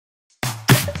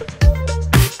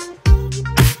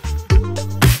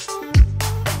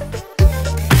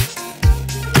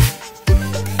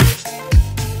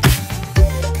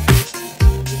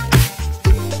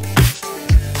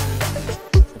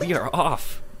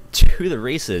off to the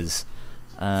races.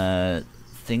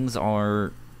 Things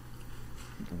are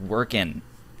working.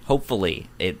 Hopefully,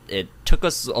 it took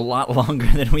us a lot longer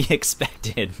than we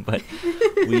expected, but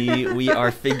we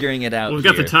are figuring it out. Well, we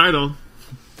got the title,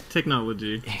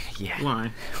 technology. Yeah.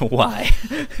 Why?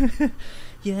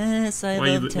 Yes, I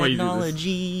love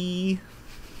technology,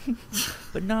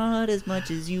 but not as much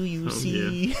as you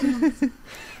see. Yeah.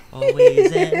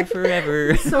 Always and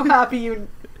forever. So happy you.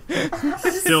 I'm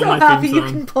so happy you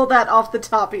can pull that off the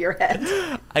top of your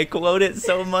head. I quote it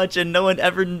so much, and no one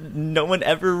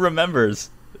ever remembers.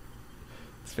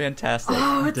 It's fantastic.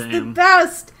 Oh, it's the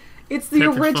best. It's the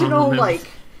original, like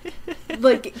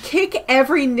kick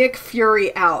every Nick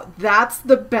Fury out. That's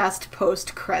the best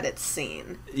post-credits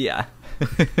scene. Yeah.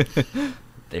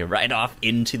 They ride off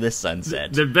into the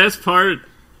sunset. The best part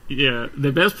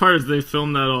is they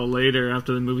filmed that all later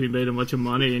after the movie made a bunch of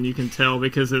money, and you can tell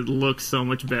because it looks so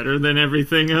much better than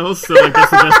everything else. So like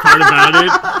that's the best part about it.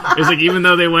 It's like even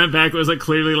though they went back, it was like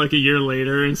clearly like a year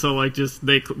later, and so like just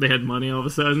they had money all of a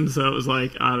sudden. So it was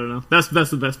like I don't know. That's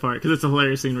the best part because it's a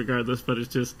hilarious scene regardless. But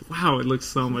it's just wow, it looks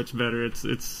so much better. That's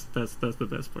the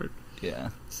best part. Yeah,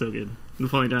 so good.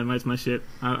 Napoleon Dynamite's my shit.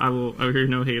 I will hear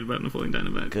no hate about Napoleon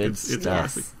Dynamite. Good stuff. It's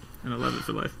classic. And I love it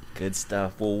for life. Good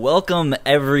stuff. Well, welcome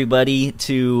everybody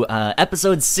to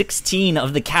episode 16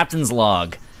 of the Captain's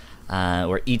Log,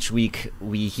 where each week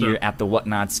we here at the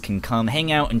Whatnots can come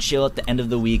hang out and chill at the end of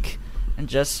the week and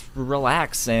just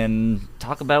relax and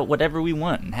talk about whatever we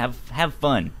want and have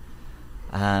fun.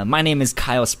 My name is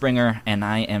Kyle Springer, and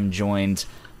I am joined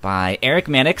by Eric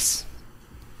Mannix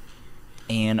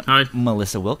and Hi.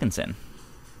 Melissa Wilkinson.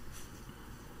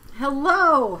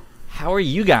 Hello. How are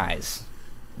you guys?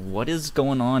 What is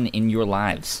going on in your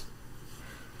lives?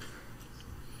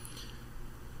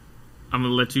 I'm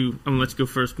gonna let you go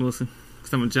first, Melissa,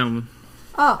 because I'm a gentleman.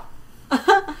 Oh.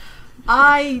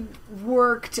 I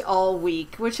worked all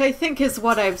week, which I think is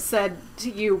what I've said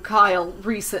to you, Kyle,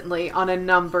 recently on a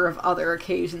number of other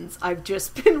occasions. I've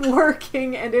just been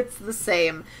working, and it's the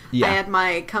same. Yeah. I had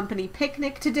my company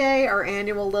picnic today, our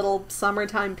annual little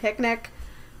summertime picnic.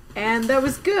 And that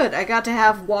was good. I got to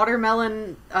have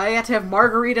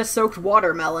margarita-soaked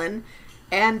watermelon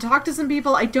and talk to some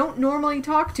people I don't normally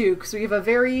talk to because we have a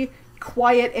very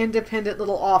quiet, independent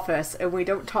little office and we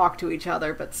don't talk to each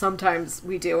other, but sometimes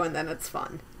we do and then it's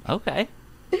fun. Okay.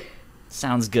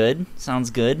 Sounds good.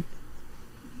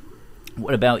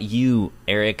 What about you,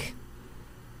 Eric?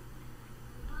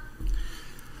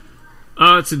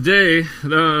 Today,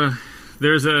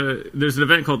 There's an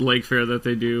event called Lake Fair that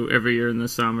they do every year in the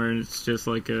summer, and it's just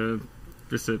like a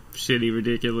shitty,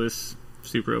 ridiculous,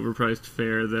 super overpriced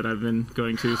fair that I've been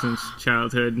going to since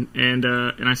childhood, and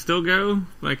I still go.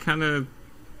 I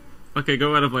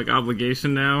go out of like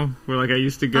obligation now, where like I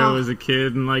used to go as a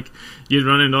kid, and like you'd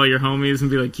run into all your homies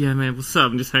and be like, "Yeah, man, what's up?"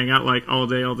 and just hang out like all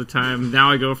day, all the time.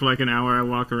 Now I go for like an hour. I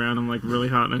walk around. I'm like really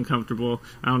hot and uncomfortable.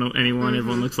 I don't know anyone. Mm-hmm.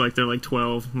 Everyone looks like they're like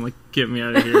 12. I'm like, get me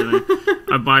out of here. And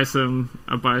I buy some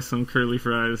curly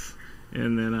fries,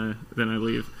 and then I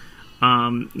leave.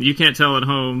 You can't tell at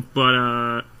home, but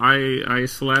I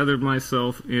slathered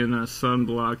myself in a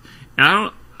sunblock.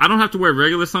 And I don't have to wear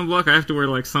regular sunblock. I have to wear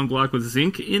like sunblock with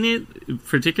zinc in it,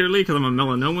 particularly because I'm a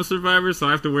melanoma survivor, so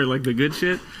I have to wear like the good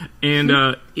shit. And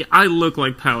I look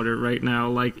like powder right now.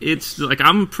 Like it's like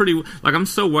I'm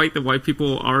so white that white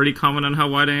people already comment on how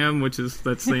white I am,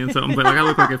 that's saying something. But like I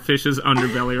look like a fish's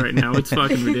underbelly right now. It's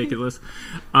fucking ridiculous.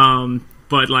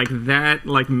 But like that,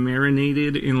 like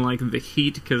marinated in like the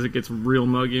heat because it gets real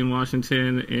muggy in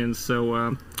Washington, and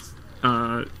so.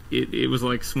 It was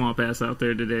like swamp ass out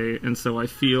there today, and so I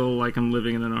feel like I'm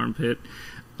living in an armpit.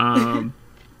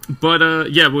 But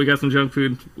we got some junk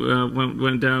food.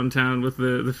 Went downtown with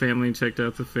the family and checked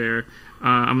out the fair.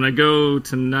 I'm gonna go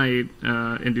tonight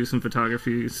and do some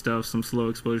photography stuff, some slow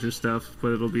exposure stuff,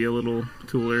 but it'll be a little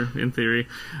cooler in theory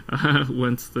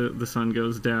once the sun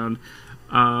goes down.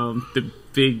 The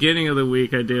beginning of the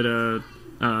week, I did a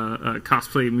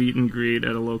cosplay meet and greet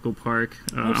at a local park.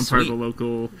 I'm part of a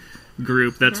local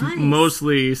group that's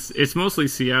mostly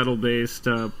Seattle based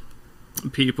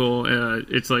people.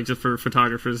 It's like just for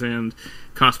photographers and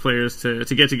cosplayers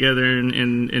to get together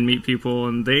and meet people,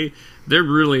 and they're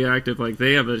really active. Like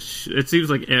they have it seems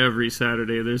like every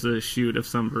Saturday there's a shoot of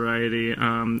some variety,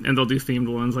 and they'll do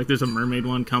themed ones. Like there's a mermaid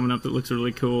one coming up that looks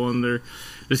really cool, and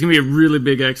there's gonna be a really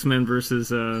big X-Men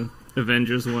versus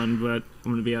Avengers one, but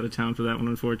I'm going to be out of town for that one,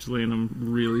 unfortunately, and I'm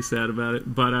really sad about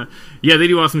it. But, they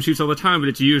do awesome shoots all the time, but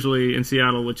it's usually in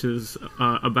Seattle, which is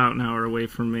about an hour away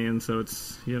from me, and so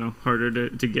it's, harder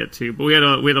to get to. But we had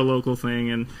a local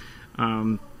thing, and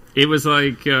it was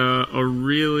like a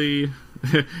really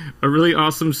a really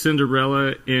awesome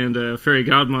Cinderella and a fairy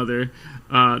godmother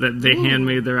that they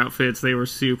handmade their outfits. They were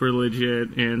super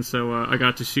legit, and so I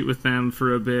got to shoot with them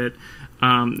for a bit.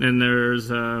 And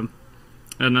there's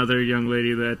another young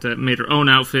lady that made her own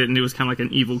outfit, and it was kind of like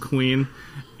an evil queen.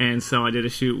 And so I did a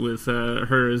shoot with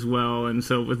her as well. And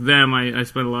so with them, I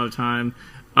spent a lot of time.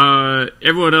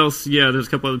 Everyone else, there's a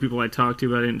couple other people I talked to,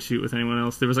 but I didn't shoot with anyone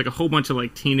else. There was like a whole bunch of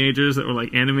like teenagers that were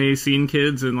like anime scene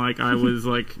kids, and like I was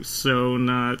like so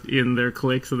not in their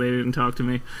clique, so they didn't talk to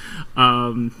me.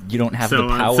 You don't have the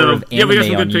power of anime we got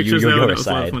some good on pictures your though. That was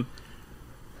a lot of fun.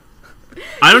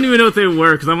 I don't even know what they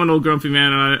were, because I'm an old grumpy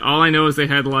man, and all I know is they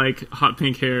had like hot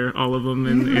pink hair, all of them,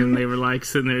 and they were like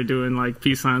sitting there doing like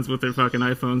peace signs with their fucking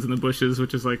iPhones in the bushes,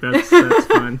 which is like that's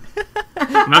fun.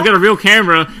 And I've got a real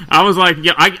camera. I was like,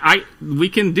 we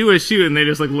can do a shoot, and they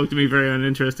just like looked at me very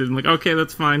uninterested. I'm like, okay,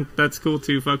 that's fine, that's cool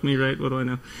too. Fuck me, right? What do I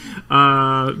know?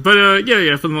 But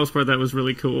for the most part, that was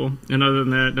really cool. And other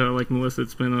than that, like Melissa,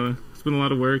 it's been a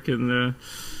lot of work, and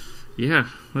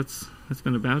that's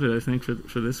been about it, I think,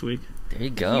 for this week. There you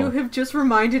go. You have just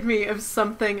reminded me of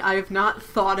something I've not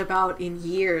thought about in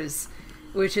years,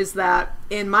 which is that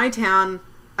in my town,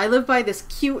 I live by this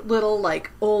cute little,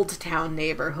 like, old town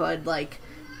neighborhood, like,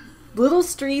 little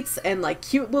streets and, like,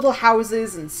 cute little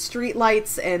houses and street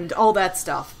lights and all that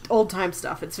stuff. Old-time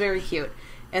stuff. It's very cute.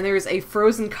 And there's a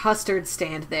frozen custard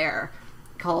stand there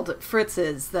called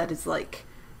Fritz's that is, like,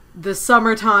 the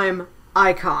summertime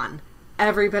icon.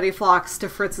 Everybody flocks to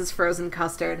Fritz's frozen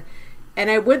custard. And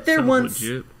I went there once.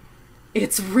 Legit.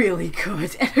 It's really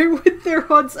good. And I went there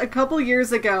once a couple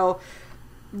years ago,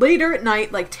 later at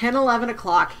night, like 10, 11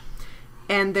 o'clock.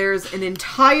 And there's an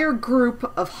entire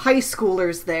group of high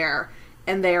schoolers there.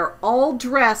 And they are all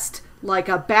dressed like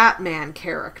a Batman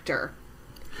character.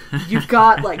 You've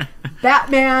got, like,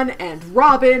 Batman and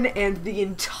Robin and the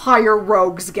entire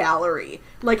Rogues Gallery.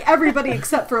 Like, everybody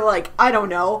except for, like, I don't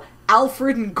know,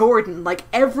 Alfred and Gordon. Like,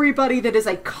 everybody that is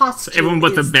a costume. Everyone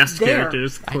but the best there.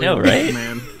 characters. I know, right?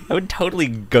 Man. I would totally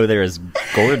go there as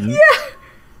Gordon. Yeah.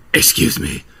 Excuse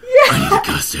me. Yeah. I need a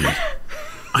custard.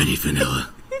 I need vanilla.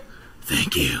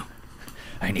 Thank you.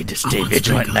 I need to stay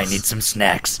vigilant and I need some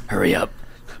snacks. Hurry up.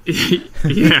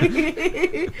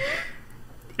 Yeah.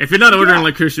 If you're not ordering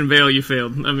like Christian Bale, you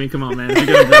failed. I mean, come on, man. You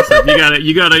gotta dress up.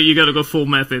 You gotta go full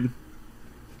method.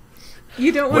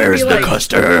 You don't want to be like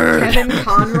custard? Kevin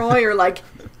Conroy or like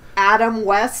Adam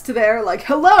West there, like,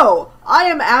 hello, I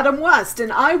am Adam West,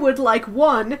 and I would like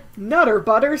one Nutter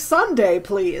Butter Sundae,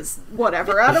 please.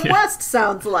 Whatever Adam West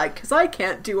sounds like, because I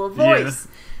can't do a voice.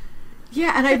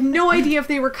 Yeah, and I have no idea if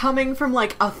they were coming from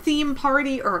like a theme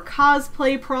party or a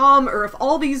cosplay prom, or if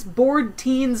all these bored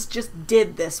teens just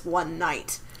did this one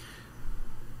night.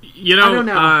 You know, I don't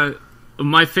know.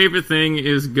 My favorite thing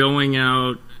is going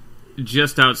out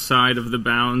just outside of the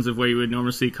bounds of where you would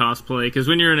normally see cosplay, because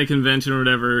when you're in a convention or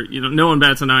whatever, you know, no one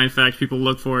bats an eye. In fact, people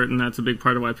look for it, and that's a big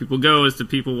part of why people go, is to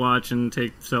people watch and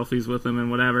take selfies with them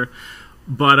and whatever.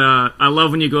 But I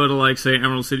love when you go to, like, say,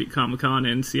 Emerald City Comic-Con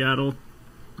in Seattle,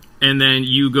 and then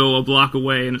you go a block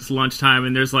away and it's lunchtime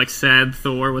and there's like sad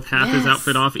Thor with half his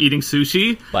outfit off eating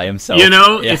sushi by himself. You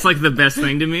know, it's like the best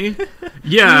thing to me.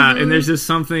 Yeah, and there's just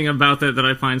something about that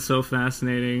I find so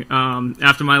fascinating.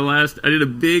 After my last, I did a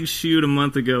big shoot a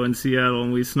month ago in Seattle,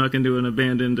 and we snuck into an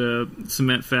abandoned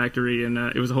cement factory, and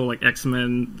it was a whole like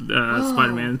X-Men,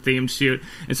 Spider-Man themed shoot.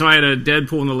 And so I had a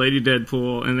Deadpool and a Lady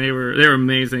Deadpool, and they were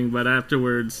amazing. But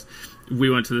afterwards, we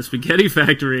went to the spaghetti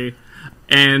factory,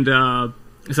 and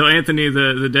so Anthony,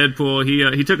 the Deadpool,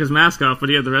 he took his mask off, but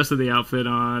he had the rest of the outfit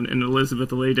on. And Elizabeth,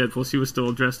 the Lady Deadpool, she was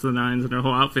still dressed to the nines in her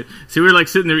whole outfit. So we were like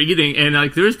sitting there eating, and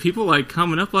like there was people like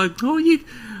coming up like, oh, you,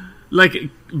 like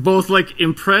both like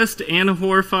impressed and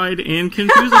horrified and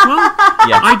confused. Like, well,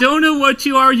 I don't know what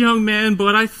you are, young man,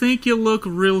 but I think you look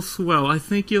real swell. And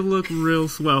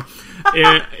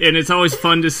it's always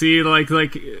fun to see like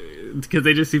because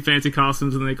they just see fancy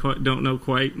costumes and they don't know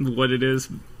quite what it is,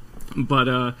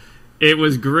 but. It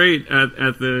was great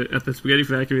at the spaghetti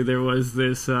factory. There was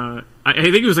this, I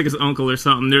think it was like his uncle or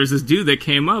something. There was this dude that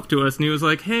came up to us and he was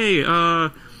like, "Hey,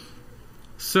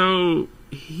 so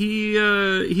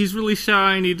he's really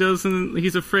shy and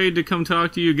he's afraid to come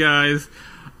talk to you guys."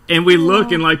 And we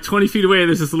look, and like 20 feet away,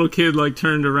 there's this little kid like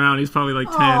turned around. He's probably like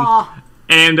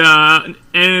 10.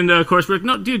 And of course we're like,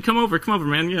 "No, dude, come over,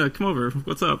 man. Yeah, come over.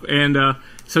 What's up?" And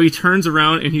so he turns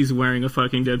around and he's wearing a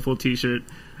fucking Deadpool t-shirt.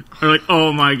 Or like,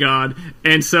 oh my god.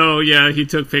 And so, yeah, he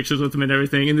took pictures with him and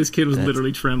everything, and this kid was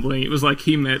literally trembling. It was like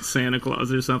he met Santa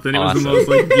Claus or something. It was the most,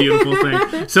 like, beautiful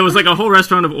thing. So it was like a whole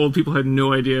restaurant of old people had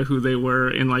no idea who they were,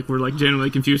 and, like, were, like, genuinely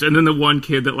confused. And then the one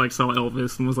kid that, like, saw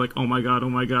Elvis and was like, oh my god, oh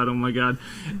my god, oh my god.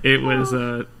 It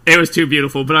was too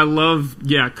beautiful. But I love,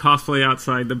 cosplay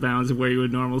outside the bounds of where you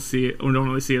would normally see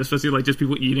it, especially, like, just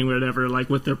people eating whatever, like,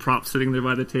 with their props sitting there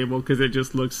by the table, because it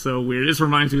just looks so weird. It just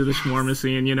reminds me of the shawarma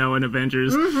scene, you know, in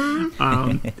Avengers.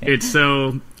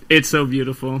 It's so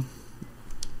beautiful.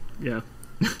 Yeah.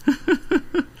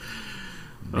 Man.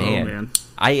 Oh man.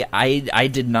 I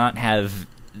did not have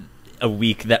a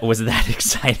week that was that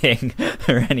exciting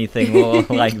or anything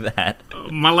like that.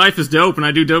 My life is dope, and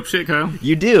I do dope shit, Kyle.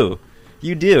 You do.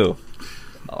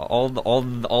 All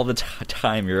the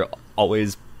time you're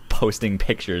always posting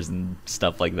pictures and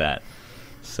stuff like that.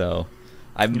 So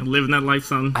I'm living that life,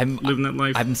 son. I'm living that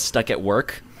life. I'm stuck at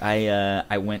work.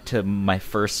 I went to my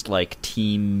first like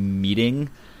team meeting.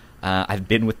 I've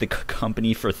been with the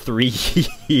company for 3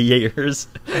 years,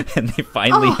 and they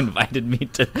finally invited me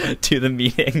to the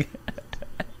meeting.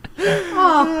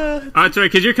 That's right,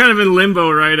 because you're kind of in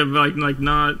limbo, right? Of like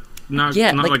not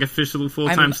like official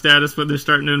full-time status, but they're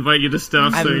starting to invite you to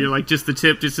stuff. So you're like just the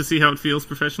tip, just to see how it feels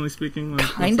professionally speaking. Like,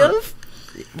 kind of.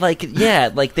 Like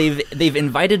like they've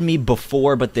invited me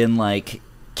before, but then like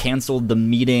canceled the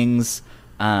meetings.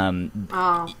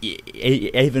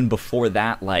 Even before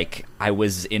that, like I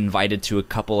was invited to a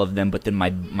couple of them, but then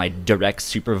my direct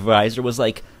supervisor was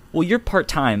like, "Well, you're part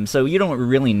time, so you don't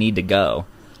really need to go."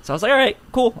 So I was like, "All right,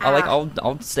 cool.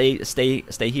 I'll stay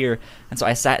here." And so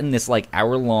I sat in this like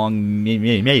hour-long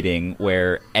meeting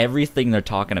where everything they're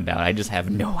talking about, I just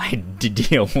have no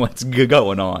idea what's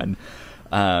going on.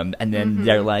 And then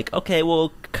they're like, "Okay,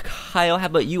 well, Kyle, how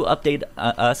about you update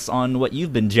us on what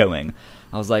you've been doing?"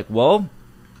 I was like, "Well,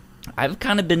 I've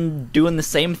kind of been doing the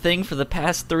same thing for the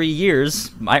past 3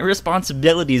 years. My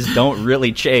responsibilities don't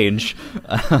really change.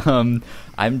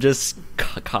 I'm just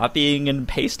copying and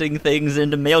pasting things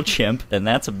into MailChimp, and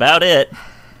that's about it.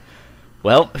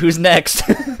 Well, who's next?"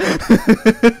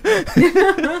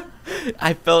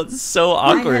 I felt so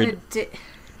awkward. It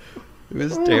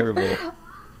was terrible.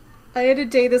 I had a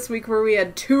day this week where we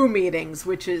had 2 meetings,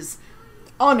 which is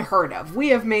unheard of. We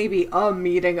have maybe a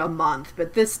meeting a month,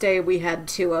 but this day we had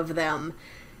 2 of them.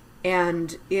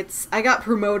 And I got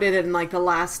promoted in like the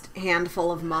last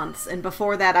handful of months, and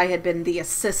before that I had been the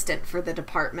assistant for the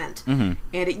department. And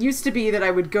it used to be that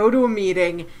I would go to a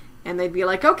meeting and they'd be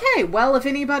like, "Okay, well, if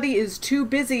anybody is too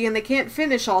busy and they can't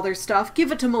finish all their stuff, give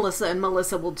it to Melissa and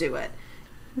Melissa will do it."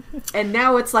 And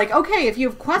now it's like, okay, if you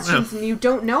have questions and you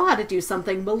don't know how to do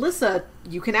something, Melissa,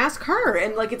 you can ask her.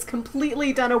 And like, it's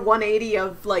completely done a 180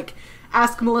 of like,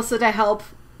 ask Melissa to help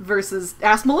versus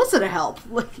ask Melissa to help.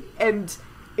 Like, and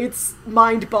it's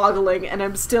mind-boggling, and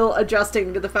I'm still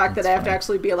adjusting to the fact that I have to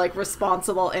actually be like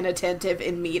responsible and attentive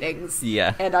in meetings.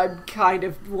 Yeah. And I'm kind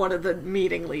of one of the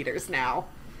meeting leaders now.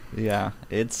 Yeah,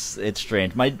 it's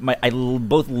strange. I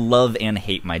both love and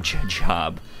hate my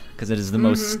job, because it is the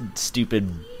most stupid,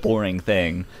 boring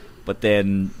thing. But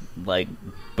then, like,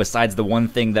 besides the one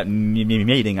thing that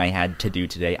meeting I had to do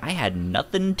today, I had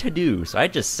nothing to do. So I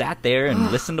just sat there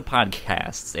and listened to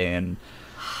podcasts,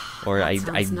 or I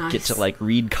nice. get to, like,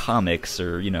 read comics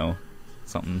or, you know,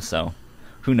 something. So,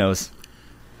 who knows?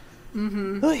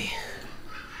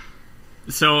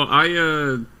 So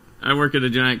I work at a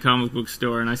giant comic book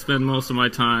store, and I spend most of my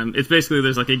time... It's basically,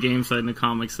 there's like a game side and a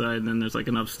comic side, and then there's like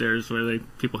an upstairs where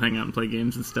people hang out and play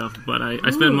games and stuff. But I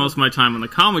spend most of my time on the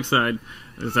comic side,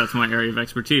 because that's my area of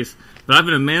expertise. But I've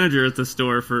been a manager at the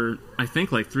store for, I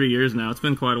think, like 3 years now. It's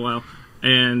been quite a while.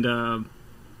 And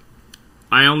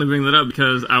I only bring that up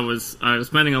because I was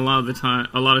spending a lot of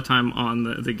time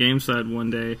on the game side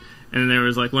one day, and there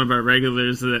was like one of our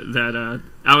regulars that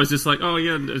I was just like, "Oh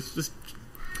yeah, it's just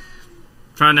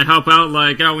trying to help out,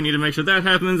 like, oh, we need to make sure that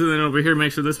happens, and then over here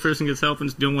make sure this person gets help, and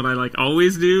just doing what I like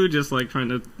always do, just like trying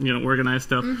to, you know, organize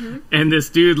stuff." And this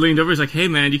dude leaned over, he's like, "Hey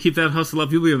man, you keep that hustle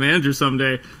up, you'll be a manager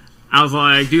someday." I was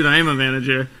like, "Dude, I am a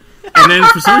manager." And then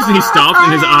for some reason he stopped,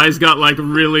 and his eyes got like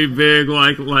really big,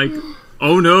 like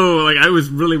oh no, like I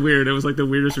was really weird. It was like the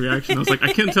weirdest reaction. I was like,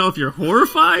 I can't tell if you're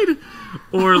horrified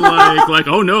or like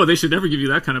oh no, they should never give you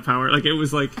that kind of power. Like, it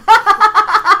was like,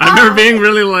 I remember being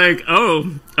really like,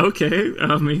 oh, okay.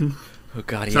 I mean, oh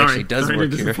god, he actually does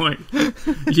work here.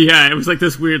 Yeah, it was like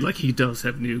this weird, like, he does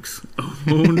have nukes.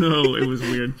 Oh no, it was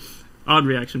weird. Odd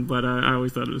reaction, but I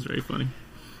always thought it was very funny.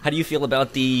 How do you feel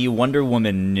about the Wonder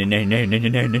Woman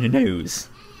news?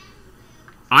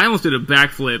 I almost did a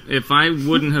backflip. If I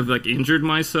wouldn't have like injured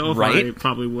myself, right? I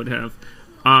probably would have.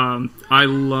 I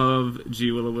love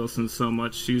G. Willow Wilson so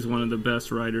much. She's one of the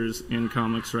best writers in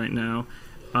comics right now.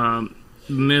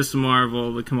 Miss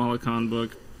Marvel, the Kamala Khan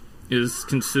book, has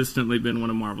consistently been one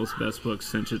of Marvel's best books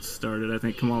since it started. I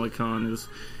think Kamala Khan is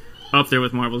up there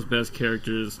with Marvel's best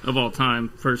characters of all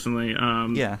time, personally.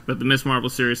 But the Miss Marvel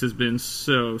series has been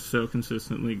so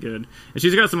consistently good. And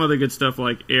she's got some other good stuff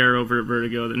like Air over at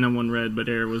Vertigo that no one read, but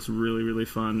Air was really, really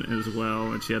fun as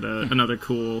well. And she had another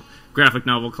cool graphic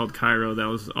novel called Cairo that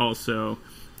was also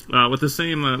with the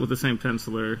same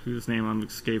penciler, whose name I'm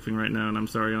escaping right now, and I'm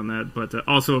sorry on that, but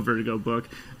also a Vertigo book.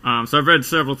 So I've read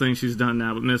several things she's done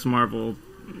now, but Miss Marvel,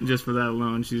 just for that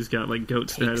alone, she's got like GOAT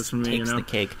status for me. Takes the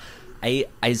cake.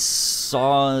 I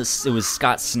saw it was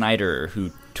Scott Snyder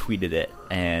who tweeted it,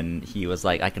 and he was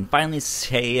like, I can finally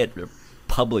say it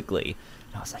publicly.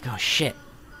 And I was like, oh shit,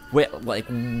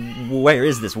 where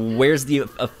is this? Where's the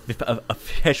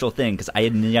official thing? Because I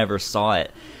had never saw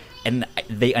it, and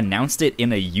they announced it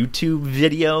in a YouTube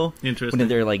video. Interesting. One of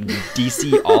their like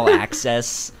DC All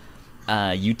Access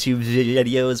YouTube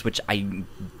videos, which I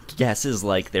guess is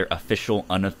like their official,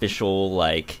 unofficial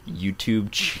like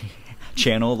YouTube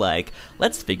channel, like,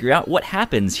 let's figure out what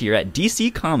happens here at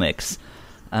DC Comics.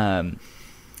 And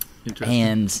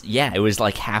yeah, it was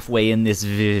like halfway in this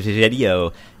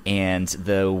video, and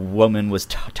the woman was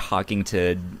talking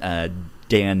to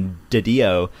Dan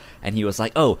DiDio, and he was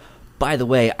like, oh, by the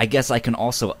way, I guess I can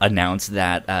also announce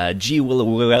that G. Willow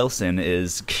Wilson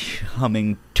is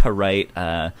coming to write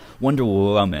Wonder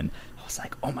Woman. I was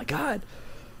like, oh my god,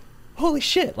 holy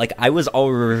shit. Like, I was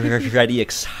already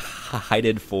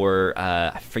excited for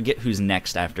I forget who's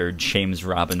next after James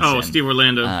Robinson. Oh, Steve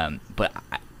Orlando. But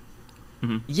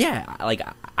yeah, like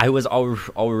I was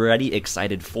already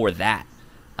excited for that,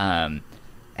 and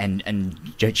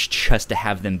just to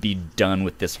have them be done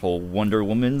with this whole Wonder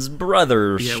Woman's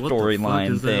brother storyline thing. What the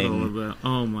fuck is that all about?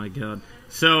 Oh my god!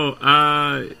 So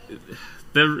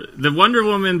the Wonder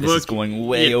Woman book is going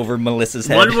way over Melissa's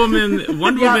head. Wonder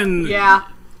Woman. Yeah.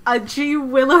 G.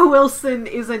 Willow Wilson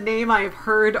is a name I've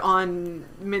heard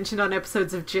mentioned on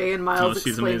episodes of Jay and Miles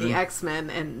Explain the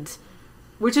X-Men, and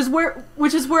which is where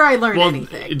I learned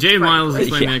anything. Jay and Miles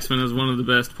Explain the X-Men is one of the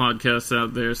best podcasts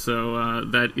out there. So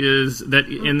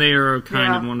and they are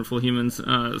kind and wonderful humans.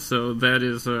 So that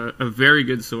is a very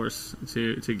good source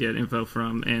to get info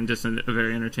from, and just a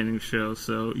very entertaining show.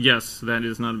 So yes, that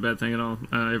is not a bad thing at all.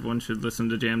 Everyone should listen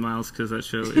to Jay and Miles because that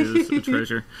show is a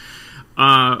treasure.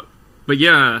 But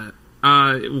yeah,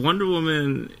 Wonder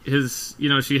Woman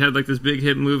she had like this big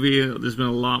hit movie. There's been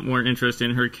a lot more interest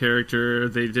in her character.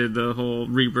 They did the whole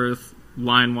Rebirth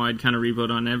line-wide kind of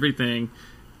reboot on everything.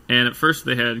 And at first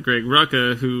they had Greg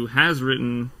Rucka, who has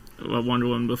written Wonder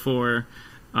Woman before,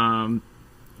 come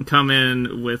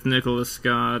in with Nicholas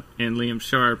Scott and Liam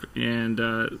Sharp, and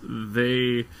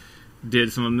they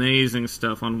did some amazing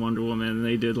stuff on Wonder Woman.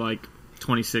 They did like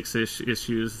 26-ish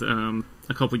issues,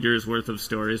 a couple years worth of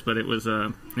stories, but it was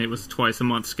twice a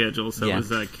month schedule, so it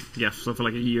was like so for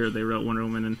like a year they wrote Wonder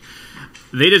Woman, and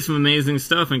they did some amazing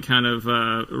stuff and kind of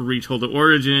retold the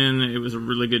origin. It was a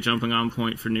really good jumping on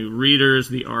point for new readers.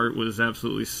 The art was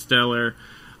absolutely stellar.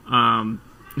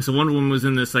 So Wonder Woman was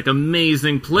in this like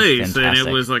amazing place, and it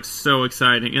was like so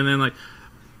exciting. And then like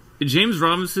James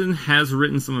Robinson has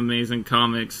written some amazing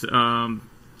comics.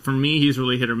 For me, he's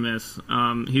really hit or miss.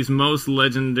 He's most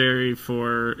legendary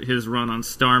for his run on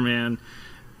Starman.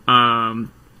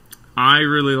 I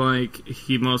really like,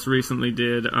 he most recently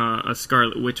did a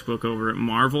Scarlet Witch book over at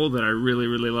Marvel that I really,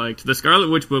 really liked. The Scarlet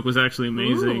Witch book was actually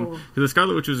amazing. Because the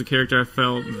Scarlet Witch was a character I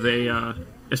felt they,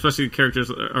 especially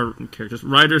writers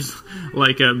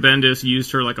like Bendis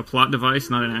used her like a plot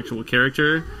device, not an actual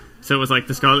character. So it was like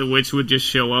the Scarlet Witch would just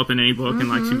show up in any book, and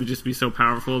like she would just be so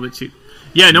powerful that she...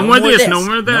 Yeah, no more this, no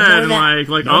more that, and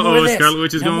like Scarlet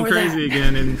Witch is going crazy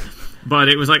again, but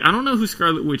it was like, I don't know who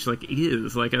Scarlet Witch like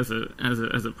is like as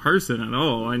a person at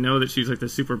all. I know that she's like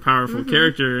this super powerful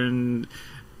character, and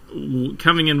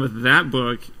coming in with that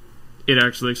book, it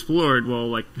actually explored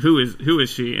like who is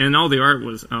she, and all the art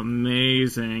was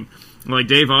amazing. Like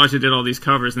Dave Aja did all these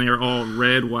covers, and they were all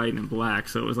red, white, and black,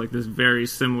 so it was like this very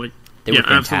similar. They were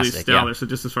absolutely stellar. So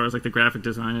just as far as like the graphic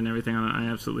design and everything, I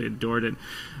absolutely adored it.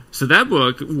 So that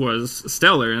book was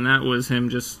stellar, and that was him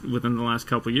just within the last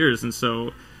couple of years. And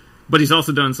so, but he's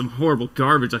also done some horrible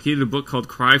garbage. Like he did a book called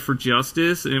Cry for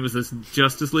Justice, and it was this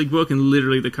Justice League book, and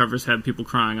literally the covers had people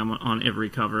crying on every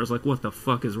cover. I was like, what the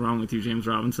fuck is wrong with you, James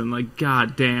Robinson? Like,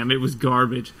 god damn, it was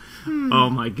garbage.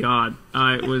 Oh my god.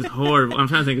 It was horrible. I'm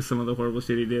trying to think of some of the horrible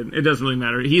shit he did. It doesn't really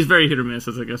matter. He's very hit or miss,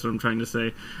 is I guess what I'm trying to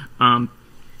say.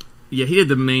 Yeah, he did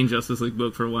the main Justice League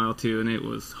book for a while too, and it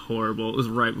was horrible. It was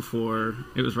right before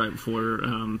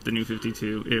the New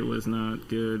 52. It was not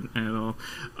good at all.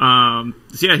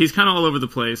 So yeah, he's kind of all over the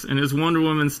place, and his Wonder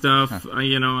Woman stuff. I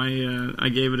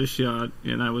gave it a shot,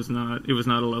 and it was not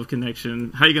a love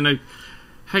connection. How you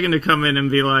gonna come in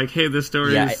and be like, hey, this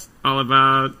story is all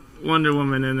about Wonder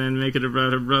Woman, and then make it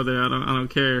about her brother? I don't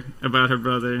care about her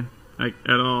brother like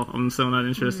at all. I'm so not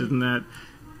interested in that.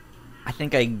 I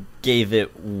think I gave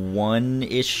it one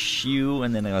issue,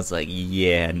 and then I was like,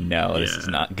 this is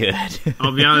not good.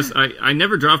 I'll be honest, I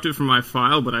never dropped it from my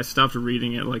file, but I stopped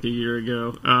reading it like a year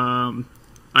ago.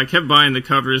 I kept buying the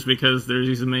covers because there's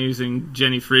these amazing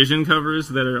Jenny Frisian covers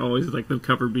that are always like the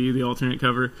cover B, the alternate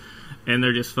cover, and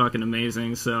they're just fucking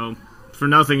amazing. So for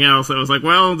nothing else, I was like,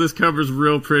 well, this cover's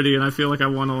real pretty, and I feel like I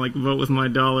want to like vote with my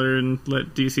dollar and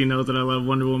let DC know that I love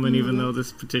Wonder Woman, even though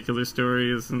this particular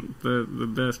story isn't the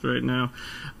best right now.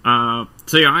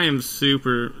 So yeah, I am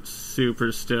super,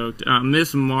 super stoked.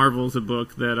 Miss Marvel's a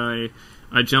book that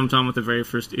I jumped on with the very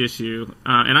first issue,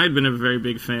 and I'd been a very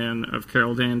big fan of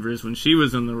Carol Danvers when she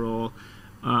was in the role,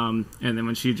 and then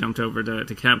when she jumped over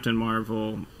to Captain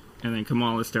Marvel, and then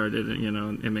Kamala started,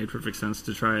 it made perfect sense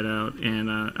to try it out.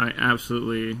 And I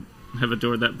absolutely have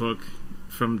adored that book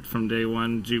from day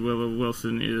one. G. Willow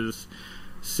Wilson is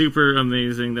super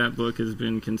amazing. That book has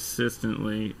been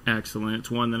consistently excellent.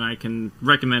 It's one that I can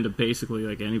recommend to basically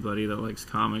like anybody that likes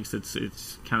comics.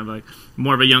 It's kind of like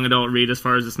more of a young adult read as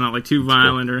far as it's not like too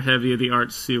violent or heavy. The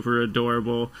art's super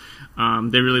adorable.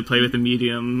 They really play with the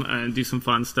medium and do some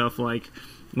fun stuff like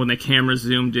when the camera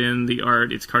zoomed in, the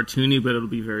art, it's cartoony, but it'll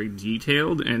be very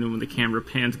detailed. And when the camera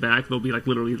pans back, there'll be like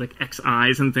literally like X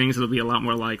eyes and things. It'll be a lot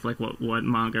more like what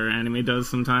manga or anime does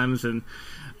sometimes. And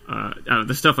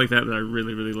the stuff like that I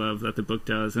really, really love that the book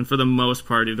does. And for the most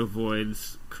part, it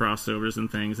avoids crossovers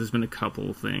and things. There's been a couple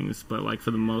of things, but like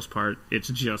for the most part, it's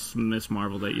just Miss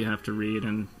Marvel that you have to read.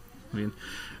 And I mean,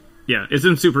 yeah, it's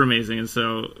been super amazing. And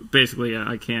so basically,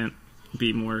 I can't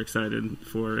be more excited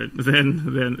for it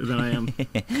than I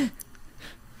am.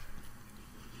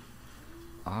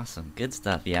 Awesome, good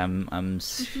stuff. Yeah, I'm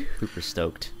super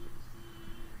stoked.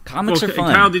 Comics are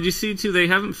fun. Kyle, did you see too? They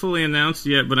haven't fully announced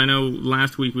yet, but I know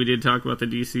last week we did talk about the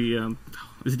DC.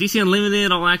 Is it DC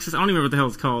Unlimited All Access? I don't even remember what the hell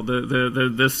it's called.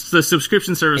 The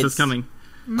subscription service that's coming.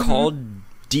 Called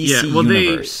DC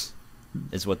Universe.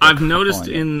 Is what I've noticed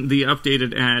in the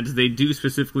updated ads. They do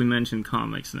specifically mention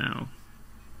comics now.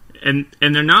 And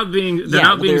they're not being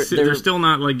they're still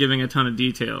not like giving a ton of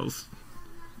details.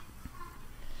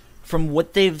 From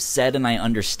what they've said, and I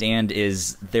understand,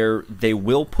 is they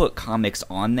will put comics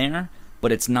on there,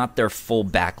 but it's not their full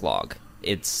backlog.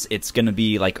 It's going to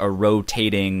be like a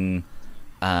rotating,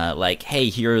 like, hey,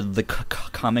 here are the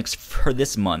comics for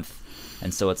this month,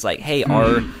 and so it's like, hey,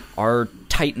 our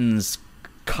Titans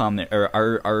comic or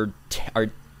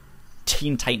our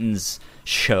Teen Titans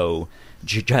show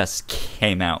just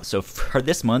came out. So for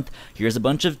this month, here's a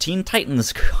bunch of Teen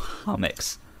Titans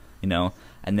comics,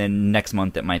 and then next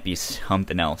month it might be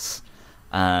something else.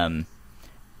 And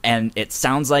it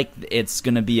sounds like it's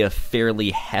going to be a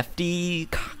fairly hefty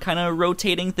kind of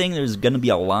rotating thing. There's going to be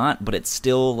a lot, but it's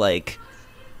still like,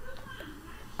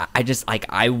 I just like,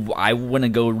 I want to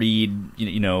go read,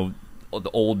 the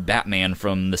old Batman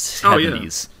from the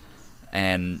 70s.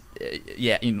 And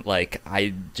yeah, like,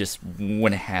 I just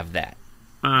want to have that.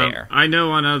 There. I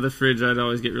know on the fridge I'd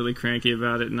always get really cranky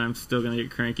about it, and I'm still gonna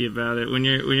get cranky about it. When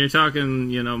you're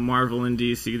talking, Marvel and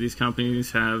DC, these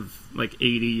companies have like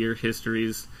 80-year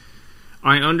histories.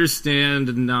 I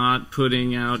understand not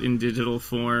putting out in digital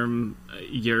form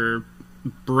your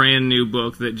brand new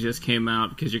book that just came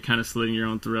out because you're kind of slitting your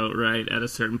own throat, right? At a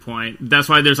certain point, that's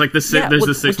why there's like the 6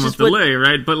 month delay,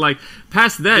 right? But like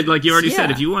past that, like you already said,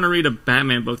 if you want to read a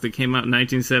Batman book that came out in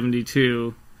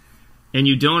 1972. And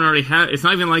you don't already have. It's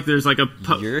not even like there's like a.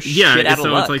 Shit out of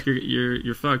luck. It's like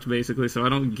you're fucked basically. So I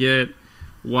don't get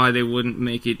why they wouldn't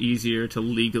make it easier to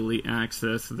legally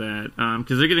access that,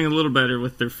 because they're getting a little better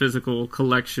with their physical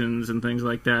collections and things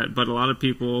like that. But a lot of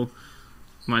people,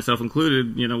 myself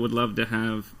included, would love to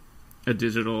have a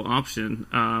digital option.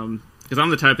 Because I'm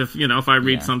the type of, if I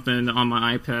read something on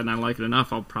my iPad and I like it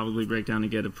enough, I'll probably break down and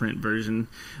get a print version.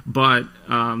 But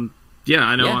yeah,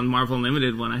 I know on Marvel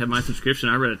Unlimited, when I had my subscription,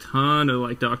 I read a ton of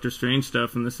like Doctor Strange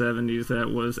stuff from the 70s that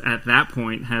was at that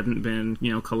point hadn't been,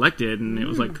 collected, and it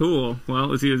was like, cool.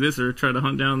 Well, it's either this or try to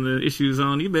hunt down the issues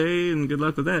on eBay, and good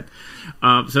luck with that.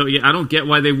 So yeah, I don't get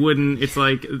why they wouldn't. It's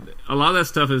like a lot of that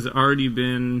stuff has already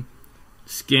been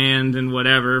scanned and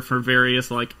whatever for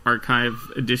various like archive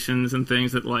editions and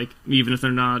things that like even if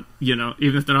they're not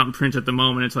in print at the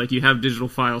moment, it's like you have digital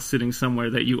files sitting somewhere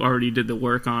that you already did the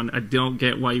work on. I don't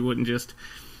get why you wouldn't just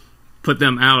put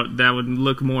them out. That would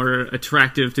look more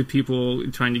attractive to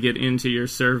people trying to get into your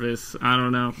service. I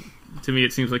don't know. To me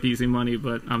it seems like easy money,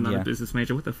 but I'm not a business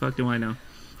major. What the fuck do I know?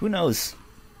 Who knows?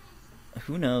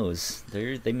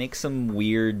 They make some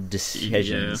weird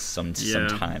decisions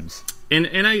sometimes. And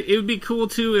it would be cool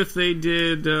too if they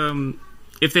did,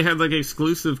 if they had like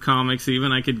exclusive comics.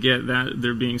 Even I could get that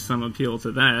there being some appeal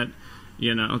to that.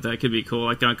 That could be cool.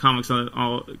 Like on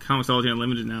Comicsology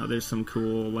Unlimited now, there's some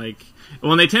cool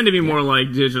and they tend to be more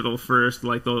like digital first.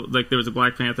 Like there was a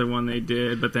Black Panther one they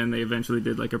did, but then they eventually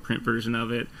did like a print version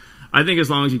of it. I think as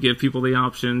long as you give people the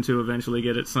option to eventually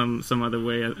get it some other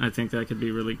way, I think that could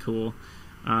be really cool.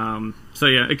 So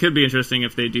yeah, it could be interesting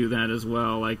if they do that as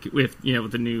well. Like with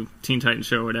the new Teen Titans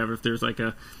show or whatever, if there's like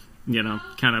a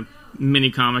kind of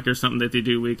mini comic or something that they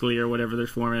do weekly or whatever their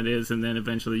format is, and then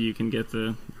eventually you can get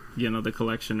the the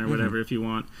collection or whatever if you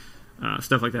want.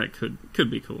 Stuff like that could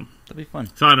be cool. That'd be fun.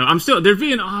 So I don't know. They're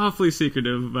being awfully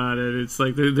secretive about it. It's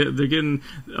like they're getting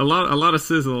a lot of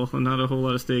sizzle and not a whole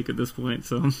lot of steak at this point.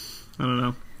 So I don't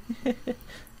know.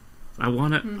 I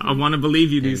wanna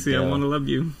believe you, DC. I wanna love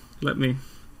you. Let me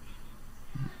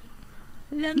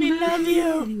love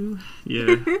you.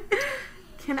 Yeah.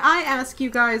 Can I ask you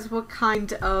guys what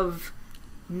kind of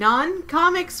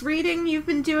non-comics reading you've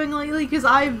been doing lately? Because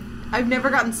I've never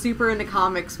gotten super into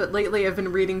comics, but lately I've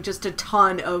been reading just a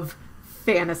ton of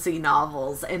fantasy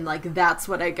novels, and that's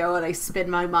what I go and I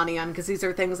spend my money on, because these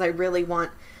are things I really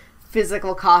want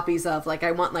physical copies of. Like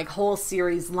I want whole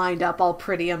series lined up all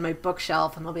pretty on my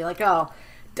bookshelf, and I'll be like, oh,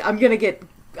 I'm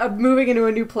moving into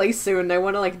a new place soon, and I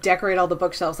want to decorate all the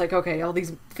bookshelves. Okay, all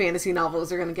these fantasy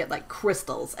novels are going to get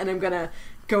crystals, and I'm going to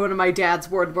go into my dad's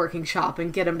woodworking shop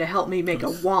and get him to help me make a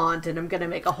wand, and I'm going to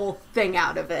make a whole thing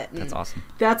out of it. And that's awesome.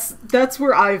 That's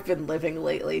where I've been living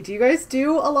lately. Do you guys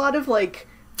do a lot of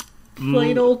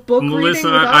plain old book Melissa,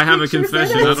 reading? I have a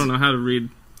confession. I don't know how to read.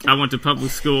 I went to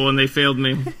public school and they failed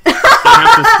me. I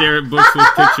have to stare at books with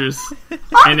pictures,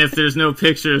 and if there's no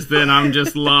pictures, then I'm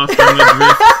just lost on the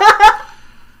drift.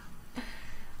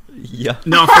 Yeah.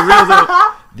 No, for real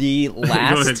though. The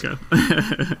last. Go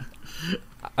ahead, go.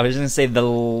 I was gonna say the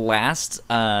last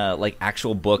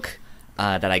actual book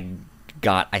that I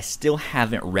got, I still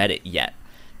haven't read it yet.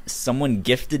 Someone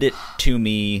gifted it to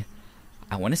me,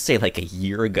 I want to say a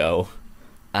year ago,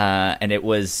 and it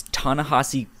was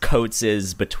Ta-Nehisi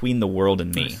Coates' Between the World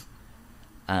and Me.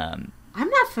 I'm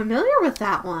not familiar with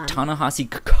that one. Ta-Nehisi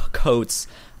Coates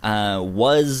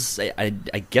was, I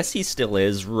guess he still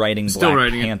is, writing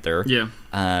Black Panther. Yeah.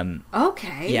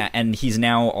 Okay. Yeah, and he's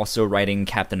now also writing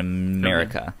Captain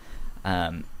America.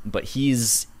 Okay. But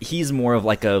he's more of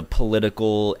a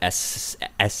political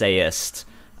essayist.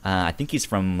 I think he's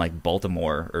from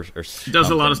Baltimore or does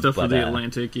a lot of stuff for the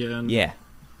Atlantic, yeah. And yeah.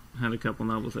 Had a couple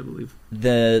novels, I believe.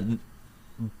 The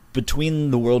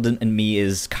Between the World and Me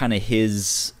is kind of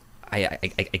his, I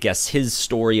guess, his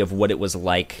story of what it was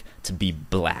like to be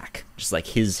black. Just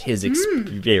his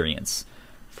experience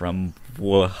from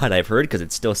what I've heard, because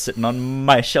it's still sitting on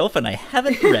my shelf and I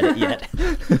haven't read it yet.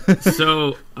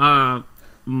 So,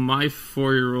 my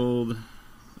 4-year-old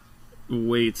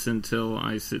waits until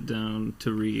I sit down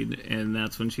to read, and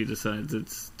that's when she decides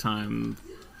it's time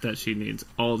that she needs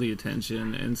all the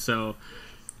attention. And so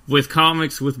with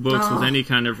comics, with books, with any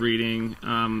kind of reading,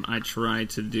 I try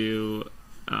to do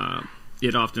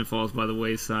it often falls by the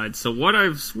wayside. So what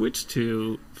I've switched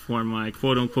to for my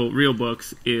quote-unquote real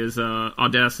books is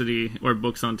Audacity or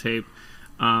books on tape.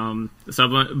 So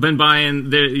I've been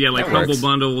buying Humble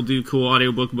Bundle will do cool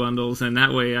audiobook bundles, and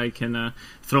that way I can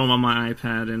throw them on my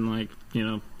iPad and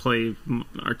play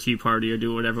our tea party or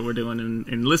do whatever we're doing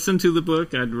and listen to the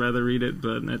book. I'd rather read it,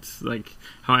 but that's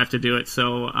how I have to do it.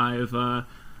 So I've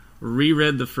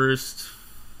reread the first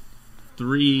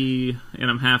 3,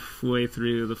 and I'm halfway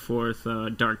through the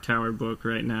 4th Dark Tower book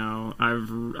right now. I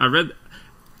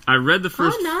read the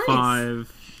first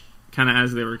 5 kind of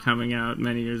as they were coming out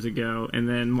many years ago, and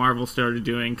then Marvel started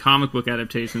doing comic book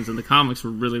adaptations, and the comics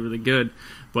were really, really good,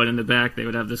 but in the back they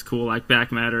would have this cool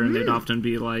back matter, and they'd often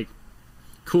be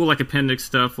cool appendix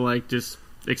stuff, just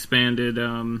expanded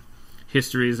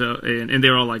histories, and they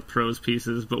were all prose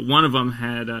pieces. But one of them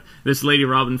had this lady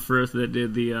Robin Firth that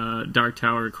did the Dark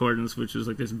Tower Accordance, which was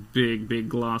this big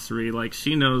glossary.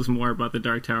 She knows more about the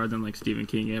Dark Tower than Stephen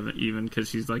King even, because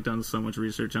she's done so much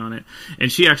research on it, and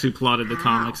she actually plotted the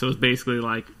comic. So it was basically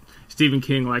Stephen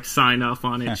King like signed off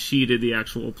on it. She did the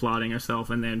actual plotting herself,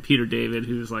 and then Peter David,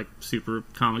 who's like super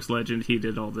comics legend, he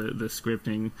did all the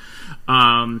scripting.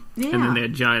 And then they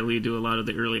had Jai Lee do a lot of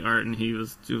the early art, and he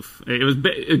was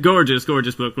a gorgeous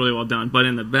book, really well done. But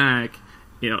in the back,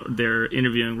 they're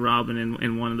interviewing Robin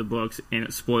in one of the books, and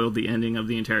it spoiled the ending of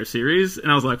the entire series.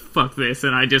 And I was like, fuck this.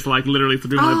 And I just like literally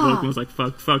threw my book and was like,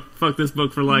 fuck this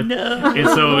book for life. No. And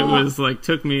so it was like,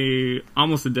 took me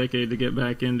almost a decade to get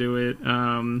back into it.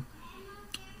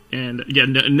 And yeah,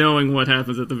 knowing what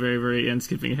happens at the very, very end,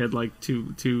 skipping ahead like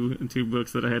two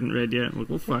books that I hadn't read yet. I'm like,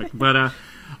 well, fuck. But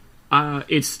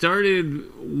it started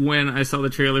when I saw the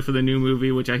trailer for the new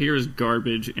movie, which I hear is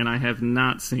garbage, and I have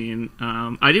not seen.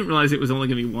 I didn't realize it was only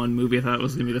going to be one movie. I thought it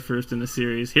was going to be the first in the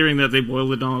series. Hearing that they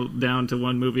boiled it all down to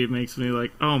one movie, it makes me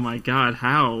like, oh my god,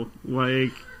 how?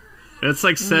 Like, that's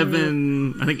like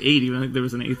 7, I think 8 even. I think there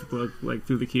was an 8th book, like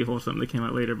Through the Keyhole or something that came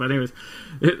out later. But anyways,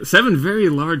 7 very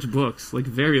large books, like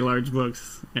very large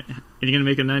books. And you're going to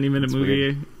make a 90-minute movie,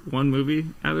 weird. One movie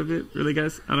out of it? Really,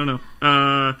 guys? I don't know.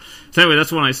 So anyway,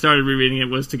 that's when I started rereading it,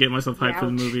 was to get myself hyped for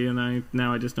the movie. And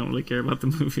now I just don't really care about the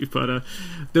movie. But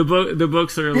the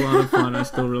books are a lot of fun. I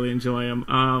still really enjoy them.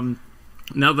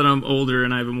 Now that I'm older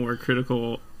and I have a more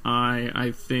critical eye,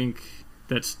 I think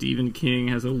that Stephen King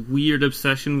has a weird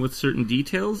obsession with certain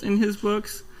details in his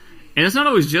books. And it's not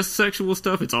always just sexual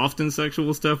stuff, it's often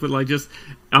sexual stuff, but like just,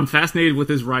 I'm fascinated with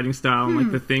his writing style and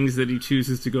like the things that he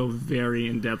chooses to go very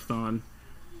in depth on.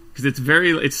 Because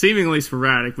it's seemingly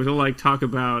sporadic, but he'll like talk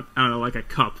about, I don't know, like a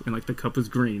cup, and like the cup is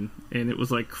green, and it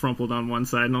was like crumpled on one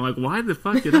side, and I'm like, why the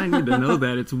fuck did I need to know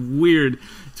that? It's weird.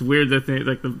 It's weird that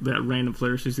that random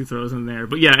flourishes he throws in there.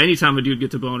 But yeah, anytime a dude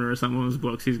gets a boner or something in his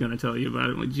books, he's gonna tell you about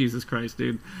it. I'm like, Jesus Christ,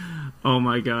 dude. Oh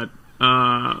my god.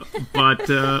 But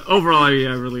overall,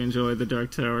 I really enjoyed the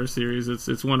Dark Tower series.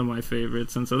 It's one of my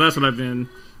favorites, and so that's what I've been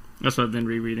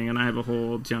rereading, and I have a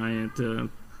whole giant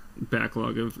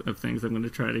backlog of things I'm going to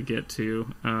try to get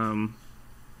to.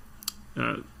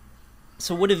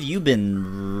 So what have you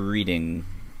been reading,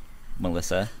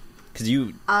 Melissa? Because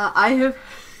you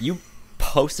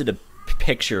posted a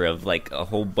picture of like a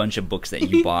whole bunch of books that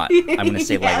you bought. I'm going to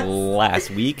say like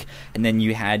last week, and then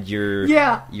you had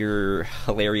your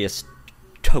hilarious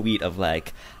tweet of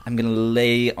like, I'm going to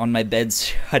lay on my bed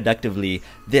seductively.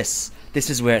 This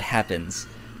is where it happens.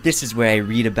 This is where I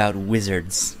read about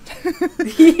wizards.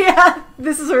 Yeah,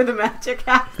 this is where the magic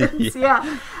happens.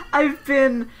 Yeah. I've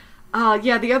been,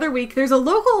 the other week, there's a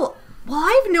local, well,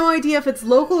 I have no idea if it's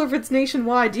local or if it's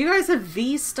nationwide. Do you guys have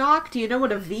V-Stock? Do you know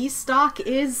what a V-Stock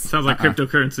is? Sounds like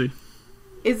cryptocurrency.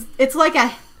 It's like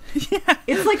a... Yeah.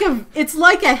 It's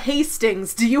like a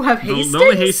Hastings. Do you have Hastings? The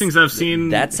only Hastings I've seen...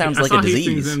 That sounds like a disease. I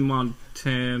saw Hastings in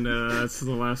Montana. That's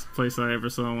the last place I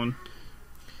ever saw one.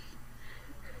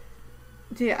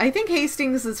 Yeah, I think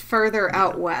Hastings is further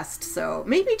out west, so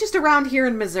maybe just around here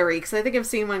in Missouri, because I think I've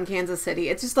seen one in Kansas City.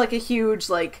 It's just like a huge,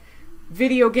 like,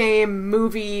 video game,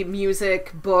 movie,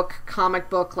 music, book, comic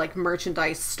book, like,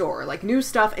 merchandise store. Like, new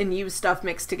stuff and used stuff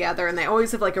mixed together, and they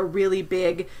always have, like, a really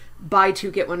big buy two,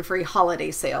 get one free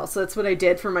holiday sale. So that's what I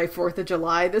did for my 4th of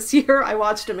July this year. I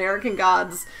watched American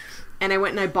Gods, and I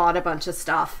went and I bought a bunch of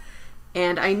stuff.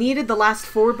 And I needed the last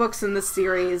 4 books in this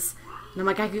series, and I'm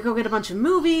like, I could go get a bunch of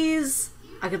movies...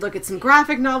 I could look at some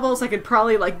graphic novels. I could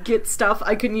probably, like, get stuff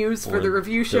I can use for the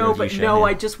review show, but no,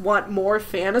 I just want more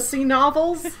fantasy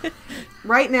novels.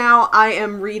 Right now, I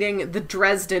am reading The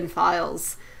Dresden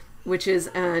Files, which is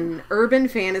an urban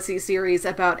fantasy series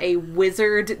about a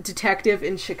wizard detective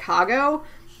in Chicago,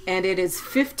 and it is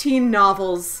 15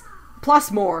 novels,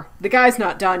 plus more. The guy's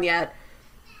not done yet.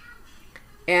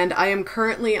 And I am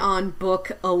currently on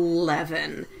book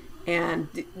 11. And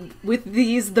with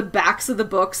these, the backs of the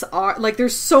books are, like,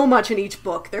 there's so much in each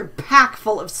book. They're packed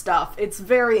full of stuff. It's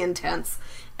very intense.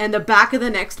 And the back of the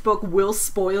next book will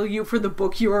spoil you for the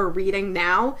book you are reading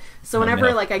now. So whenever,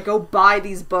 I go buy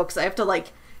these books, I have to,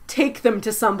 like, take them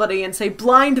to somebody and say,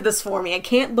 blind this for me. I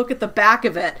can't look at the back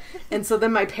of it. And so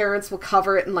then my parents will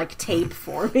cover it in, like, tape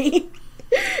for me.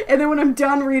 And then when I'm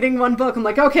done reading one book, I'm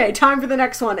like, okay, time for the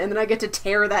next one. And then I get to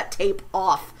tear that tape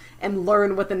off and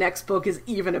learn what the next book is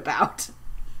even about.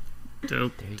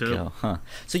 Dope. There you go, huh?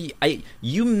 So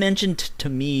you mentioned to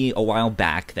me a while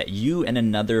back that you and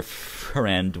another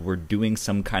friend were doing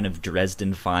some kind of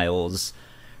Dresden Files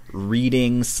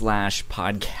reading /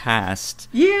 podcast.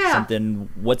 Yeah. Something.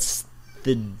 What's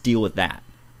the deal with that?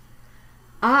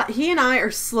 He and I are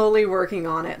slowly working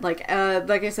on it. Like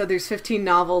I said, there's 15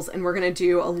 novels, and we're gonna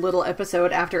do a little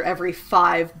episode after every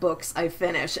 5 books I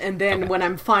finish. And then when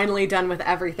I'm finally done with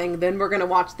everything, then we're gonna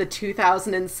watch the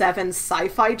 2007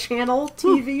 Sci-Fi Channel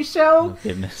TV show,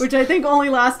 which I think only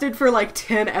lasted for like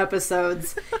 10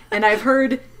 episodes. And I've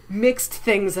heard mixed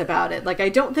things about it. Like, I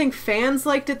don't think fans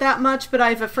liked it that much, but I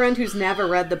have a friend who's never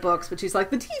read the books, but she's like,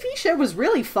 the TV show was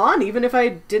really fun, even if I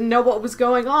didn't know what was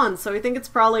going on. So I think it's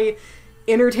probably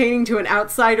entertaining to an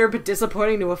outsider but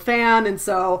disappointing to a fan, and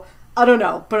so I don't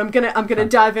know, but I'm gonna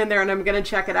dive in there and I'm gonna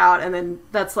check it out, and then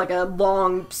that's like a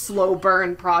long, slow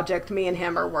burn project me and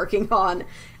him are working on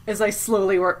as I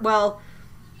slowly work. Well,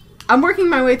 I'm working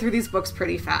my way through these books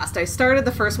pretty fast. I started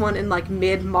the first one in like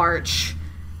mid-March,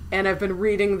 and I've been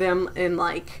reading them in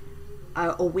like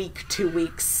a week, 2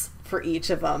 weeks for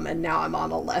each of them, and now I'm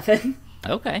on 11.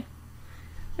 Okay.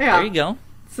 Yeah. There you go.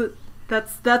 So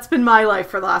that's been my life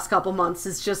for the last couple months,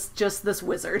 is just this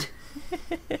wizard.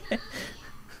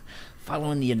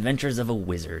 Following the adventures of a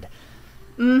wizard.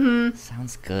 Mm-hmm.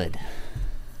 Sounds good.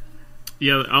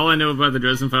 Yeah, all I know about the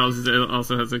Dresden Files is it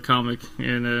also has a comic,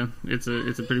 and it's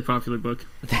a pretty popular book.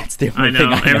 That's the I only know. thing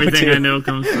I know Everything too. I know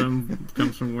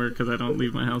comes from work, because I don't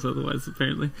leave my house otherwise,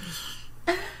 apparently.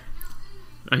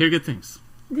 I hear good things.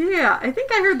 Yeah, I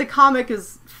think I heard the comic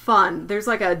is fun. There's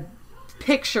like a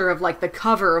picture of like the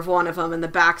cover of one of them in the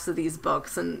backs of these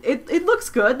books, and it looks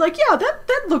good. Like, yeah,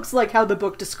 that looks like how the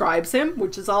book describes him,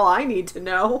 which is all I need to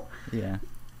know. Yeah.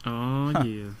 Oh,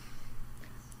 yeah.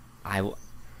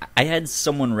 I had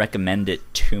someone recommend it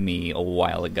to me a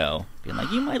while ago, being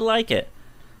like, you might like it,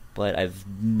 but I've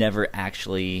never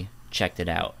actually checked it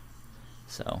out.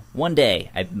 So one day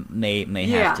I may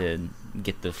have to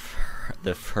get the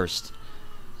first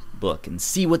book and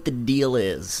see what the deal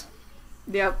is.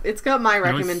 Yep, it's got my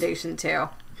recommendation too.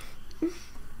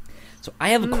 So I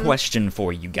have a question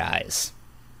for you guys.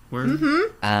 Word?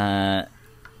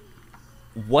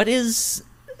 What is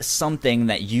something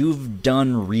that you've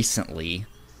done recently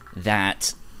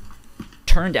that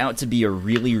turned out to be a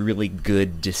really, really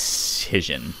good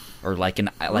decision, or like an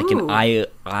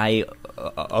eye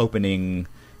opening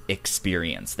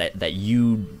experience that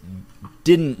you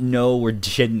didn't know or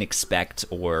didn't expect,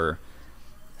 or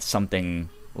something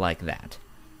like that?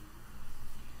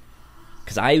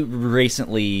 Because I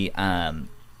recently, I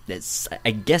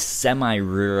guess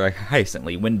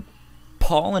semi-recently, when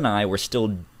Paul and I were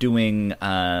still doing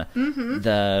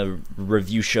the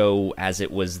review show as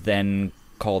it was then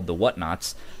called The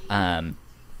Whatnots,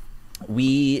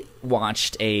 we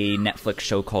watched a Netflix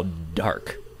show called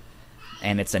Dark.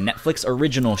 And it's a Netflix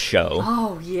original show.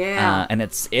 Oh, yeah. And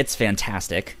it's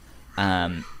fantastic.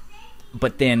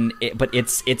 But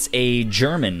it's a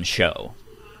German show.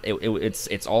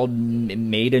 It's all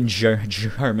made in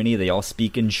Germany. They all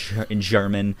speak in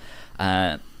German.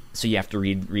 So you have to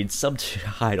read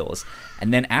subtitles.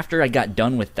 And then after I got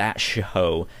done with that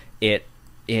show, it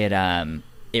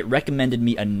recommended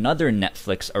me another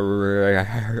Netflix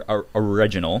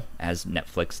original, as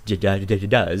Netflix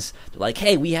does. Like,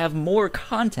 hey, we have more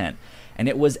content. And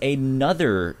it was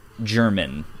another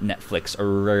German Netflix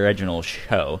original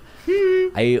show.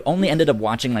 I only ended up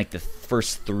watching like the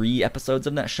first 3 episodes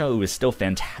of that show. It was still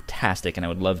fantastic, and I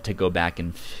would love to go back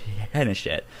and finish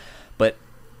it. But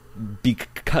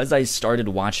because I started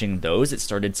watching those, it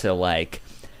started to like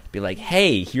be like,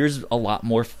 hey, here's a lot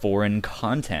more foreign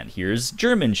content. Here's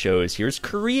German shows, here's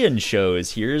Korean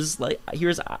shows, here's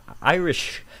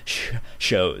Irish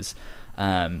shows.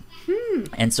 And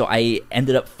so I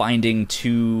ended up finding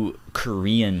 2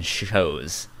 Korean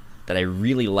shows that I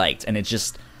really liked, and it's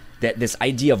just that this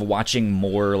idea of watching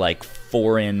more like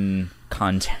foreign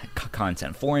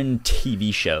content, foreign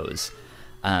TV shows,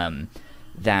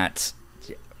 that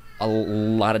a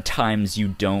lot of times you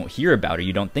don't hear about or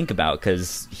you don't think about,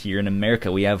 because here in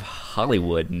America we have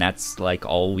Hollywood, and that's like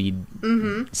all we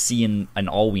see and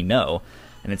all we know.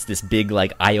 And it's this big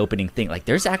like eye-opening thing. Like,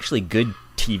 there's actually good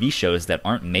TV shows that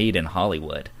aren't made in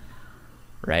Hollywood,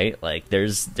 right? Like,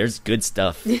 there's good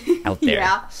stuff out there.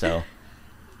 Yeah. So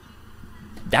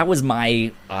that was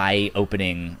my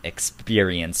eye-opening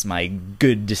experience, my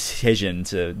good decision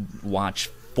to watch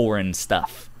foreign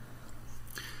stuff.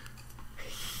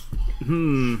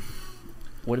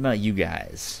 What about you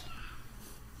guys?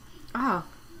 Oh,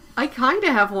 I kind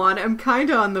of have one. I'm kind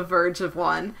of on the verge of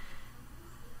one.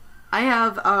 I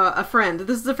have a friend.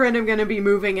 This is a friend I'm going to be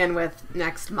moving in with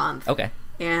next month. Okay.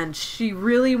 And she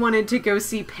really wanted to go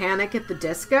see Panic at the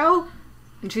Disco.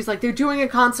 And she's like, they're doing a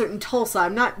concert in Tulsa.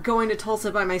 I'm not going to Tulsa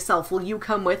by myself. Will you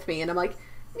come with me? And I'm like,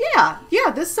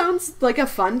 Yeah, this sounds like a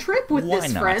fun trip with Why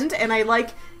this not? friend, and I like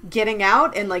getting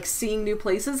out and like seeing new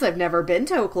places. I've never been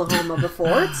to Oklahoma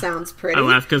before. It sounds pretty. I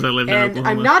laugh because I lived in And Oklahoma.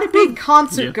 I'm not a big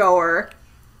concert Yeah. goer.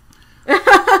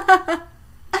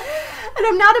 And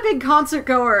I'm not a big concert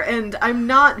goer, and I'm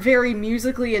not very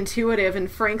musically intuitive, and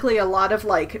frankly, a lot of,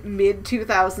 like,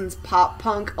 mid-2000s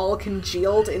pop-punk all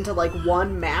congealed into, like,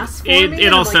 one mass for me.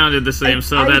 It all like, sounded the same,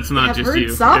 so that's not have just heard you.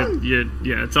 Some.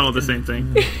 Yeah, it's all the same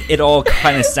thing. It all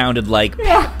kind of sounded like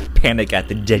Panic at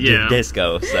the Yeah.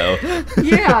 Disco, so...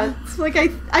 Yeah, it's like,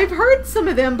 I've heard some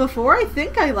of them before. I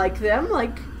think I like them.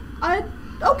 Like,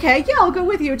 okay, yeah, I'll go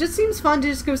with you. It just seems fun to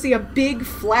just go see a big,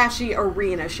 flashy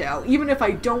arena show, even if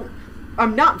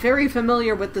I'm not very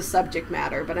familiar with the subject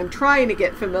matter, but I'm trying to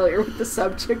get familiar with the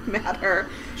subject matter.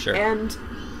 Sure. And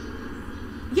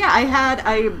yeah, I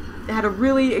had a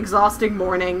really exhausting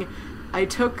morning. I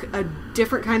took a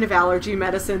different kind of allergy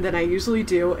medicine than I usually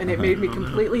do, and it made me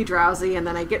completely drowsy, and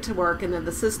then I get to work, and then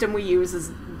the system we use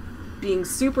is being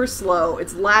super slow.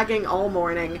 It's lagging all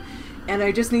morning, and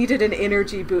I just needed an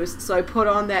energy boost, so I put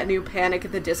on that new Panic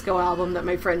at the Disco album that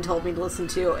my friend told me to listen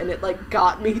to, and it, like,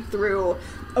 got me through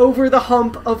over the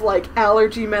hump of, like,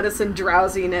 allergy medicine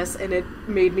drowsiness, and it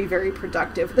made me very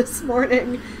productive this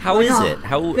morning. How Like, is oh, it?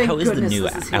 How thank is the goodness new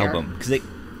this is here. album? Because it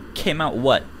came out,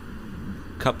 what,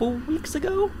 couple weeks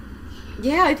ago?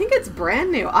 Yeah, I think it's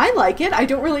brand new. I like it. I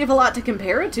don't really have a lot to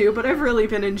compare it to, but I've really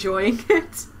been enjoying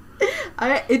it.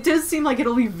 It does seem like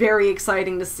it'll be very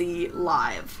exciting to see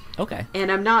live. Okay.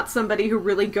 And I'm not somebody who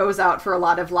really goes out for a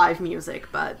lot of live music,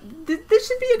 but this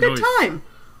should be a good Nice. time.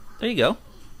 There you go.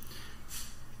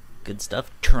 Good stuff.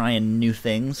 Trying new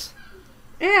things.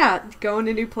 Yeah, going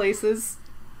to new places.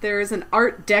 There is an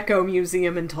Art Deco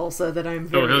museum in Tulsa that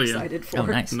I'm hell very yeah. excited for. Oh,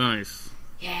 nice. Nice.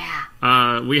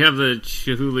 Yeah. We have the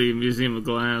Chihuly Museum of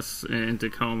Glass in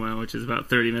Tacoma, which is about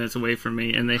 30 minutes away from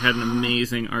me, and they had an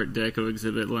amazing Art Deco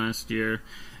exhibit last year,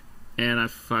 and I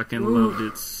fucking loved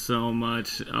it so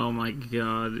much. Oh my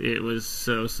god, it was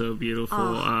so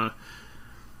beautiful.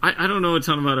 I don't know a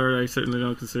ton about art. I certainly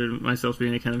don't consider myself to be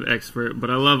any kind of expert, but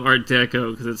I love Art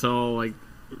Deco because it's all like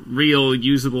real,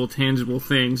 usable, tangible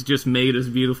things just made as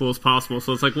beautiful as possible.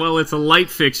 So it's like, well, it's a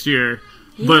light fixture,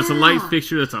 but it's a light Yeah.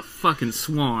 fixture that's a fucking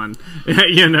swan,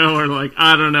 you know, or like,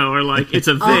 I don't know, or like it's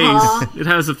a vase. It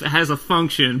has a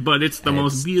function, but it's the And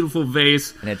most it's- beautiful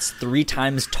vase. And it's 3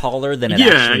 times taller than it Yeah,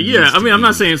 actually yeah. needs I to mean, I'm be.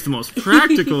 not saying it's the most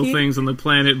practical things on the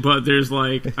planet, but there's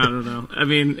like, I don't know. I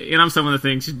mean, and I'm someone that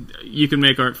thinks you can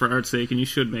make art for art's sake, and you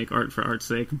should make art for art's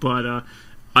sake, but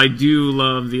I do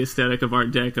love the aesthetic of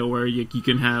Art Deco, where you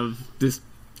can have this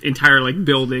entire like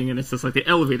building, and it's just like the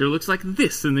elevator looks like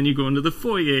this, and then you go into the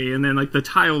foyer, and then like the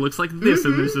tile looks like this,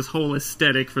 and there's this whole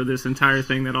aesthetic for this entire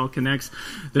thing that all connects.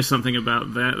 There's something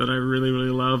about that I really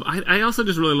love. I also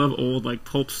just really love old like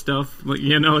pulp stuff, like,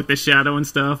 you know, like the Shadow and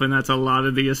stuff, and that's a lot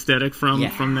of the aesthetic from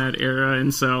that era,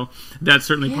 and so that's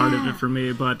certainly part of it for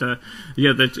me. But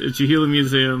yeah, the Chihuly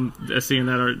Museum, seeing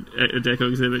that Art Deco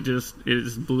exhibit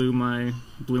just blew my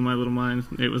little mind.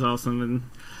 It was awesome. And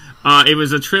it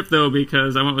was a trip, though,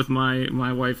 because I went with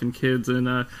my wife and kids,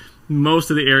 and most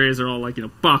of the areas are all, like, you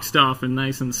know, boxed off and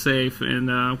nice and safe, and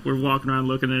we're walking around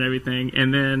looking at everything,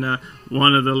 and then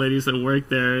one of the ladies that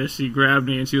worked there, she grabbed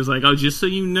me, and she was like, oh, just so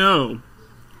you know,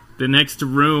 the next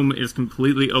room is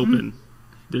completely open.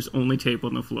 There's only tape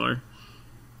on the floor.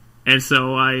 And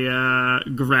so I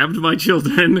grabbed my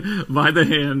children by the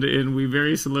hand, and we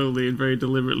very slowly and very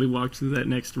deliberately walked through that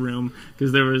next room,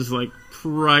 because there was, like,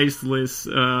 priceless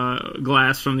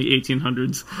glass from the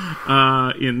 1800s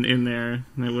in there.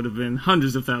 And it would have been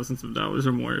hundreds of thousands of dollars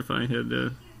or more if I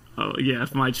had,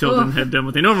 if my children had done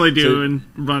what they normally do So and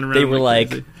run around.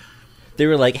 They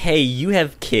were like, hey, you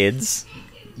have kids.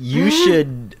 You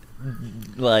should,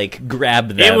 like, grab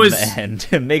them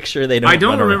and make sure they don't I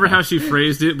don't run remember around. how she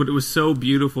phrased it, but it was so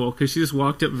beautiful, because she just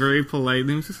walked up very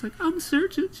politely and was just like, sir,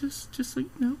 just so you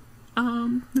know,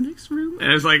 the next room. And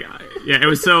it was like, yeah, it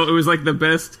was like the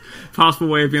best possible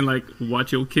way of being like,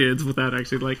 watch your kids, without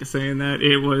actually like saying that.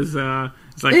 It was,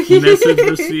 it's like, message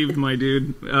received, my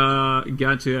dude.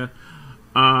 Gotcha.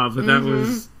 But that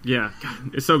was, yeah,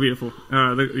 God, it's so beautiful.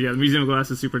 The Museum of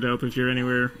Glass is super dope. If you're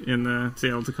anywhere in the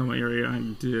Seattle, Tacoma area, I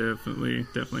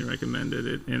definitely recommend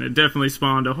it. And it definitely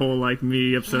spawned a whole, like,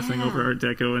 me obsessing over Art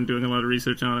Deco and doing a lot of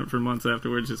research on it for months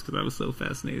afterwards, just because I was so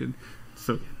fascinated.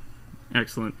 So,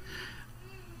 excellent.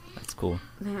 That's cool.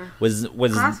 Yeah. Was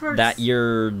Glassworks. that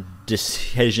your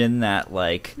decision, that,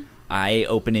 like,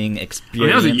 eye-opening Well,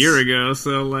 experience? that was a year ago,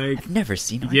 so, like, I've never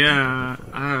seen Art yeah, Deco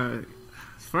before.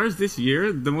 as far as this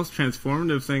year, the most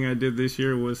transformative thing I did this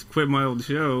year was quit my old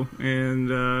show, and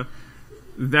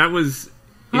that was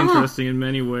interesting in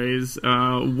many ways.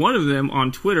 One of them,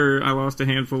 on Twitter, I lost a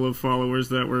handful of followers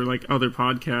that were like other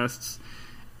podcasts,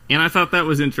 and I thought that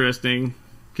was interesting.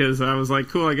 Because I was like,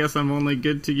 cool, I guess I'm only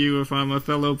good to you if I'm a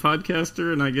fellow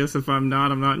podcaster, and I guess if I'm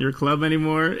not in your club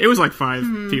anymore. It was like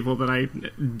 5 people that I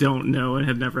don't know and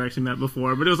had never actually met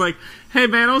before. But it was like, hey,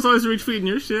 man, I was always retweeting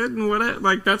your shit, and what?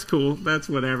 Like, that's cool. That's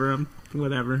whatever. I'm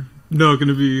whatever. Not going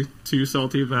to be too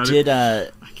salty about it.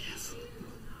 I guess.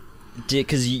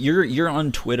 Because you're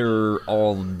on Twitter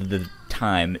all the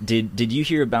time. Did you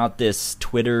hear about this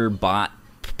Twitter bot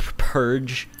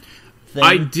purge thing?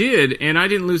 I did, and I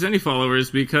didn't lose any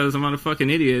followers because I'm not a fucking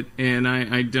idiot, and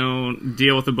I don't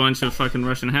deal with a bunch of fucking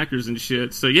Russian hackers and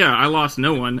shit. So yeah, I lost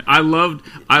no one. I love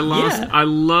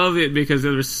it because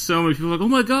there were so many people like, oh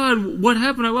my god, what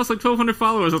happened? I lost like 1,200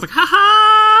 followers. I was like,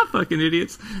 haha, fucking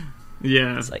idiots.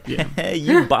 Yeah, it's like, hey,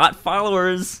 you bought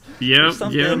followers. Yep.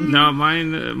 No,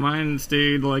 mine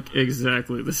stayed like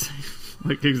exactly the same,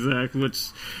 which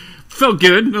felt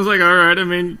good. I was like, all right. I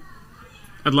mean,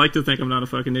 I'd like to think I'm not a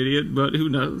fucking idiot, but who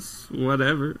knows?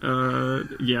 Whatever.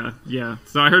 Yeah.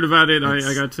 So I heard about it.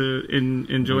 I got to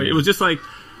enjoy it. It was just like,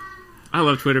 I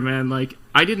love Twitter, man. Like,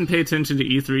 I didn't pay attention to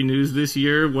E3 news this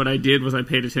year. What I did was I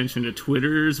paid attention to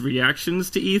Twitter's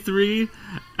reactions to E3.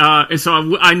 And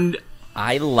so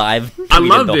I live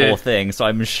tweeted the whole thing, so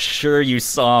I'm sure you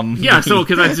saw me. Yeah, so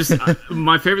because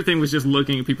my favorite thing was just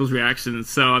looking at people's reactions.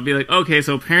 So I'd be like, okay,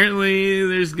 so apparently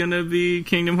there's gonna be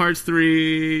Kingdom Hearts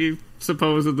 3,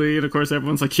 supposedly, and of course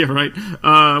everyone's like, yeah, right,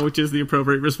 which is the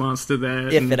appropriate response to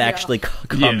that. If it actually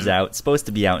comes out, it's supposed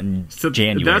to be out in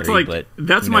January.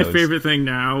 That's my favorite thing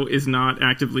now, is not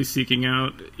actively seeking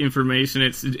out information.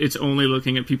 It's only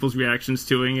looking at people's reactions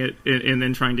to it and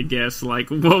then trying to guess like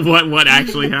what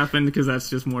actually happened, because that's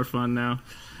just more fun now.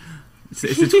 It's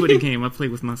a Twitter game I play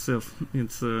with myself.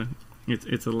 It's a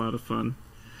lot of fun.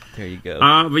 There you go.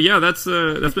 But yeah, that's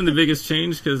been the biggest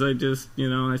change, because I just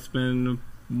I spend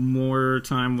more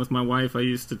time with my wife. I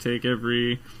used to take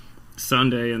every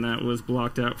Sunday, and that was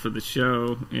blocked out for the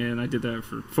show, and I did that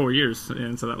for 4 years,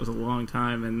 and so that was a long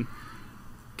time, and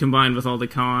combined with all the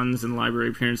cons and library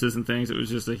appearances and things, it was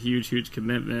just a huge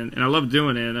commitment, and I love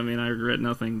doing it. I mean, I regret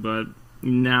nothing, but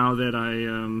now that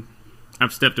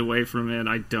I've stepped away from it,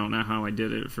 I don't know how I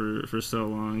did it for so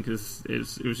long, because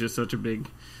it was just such a big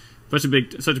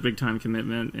time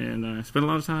commitment, and I spend a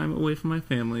lot of time away from my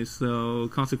family, so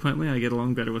consequently I get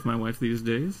along better with my wife these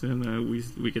days, and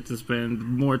we get to spend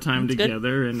more time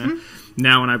together. And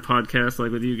now when I podcast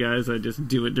like with you guys, I just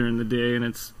do it during the day, and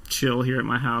it's chill here at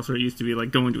my house, where it used to be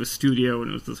like going to a studio, and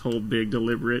it was this whole big,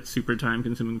 deliberate, super time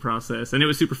consuming process, and it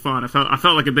was super fun. I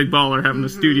felt like a big baller having a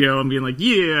studio and being like,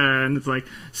 yeah, and it's like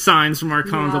signs from our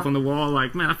cons up on the wall,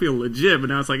 like, man, I feel legit. But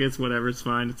now it's like, it's whatever, it's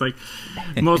fine. It's like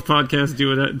most podcasts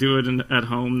do it at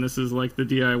home. This is like the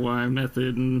DIY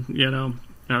method, and I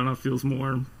don't know, it feels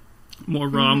more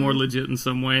raw, more legit in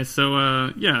some way. So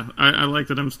I like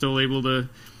that I'm still able to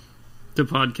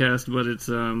podcast, but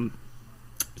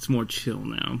it's more chill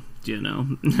now,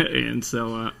 and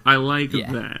so I like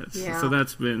that. So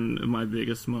that's been my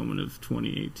biggest moment of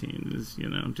 2018, is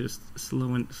just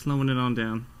slowing it on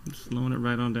down, slowing it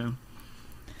right on down.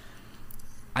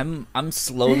 I'm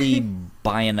slowly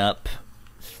buying up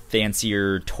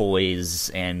fancier toys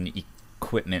and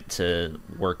equipment to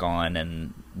work on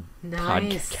and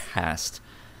podcast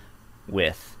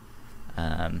with.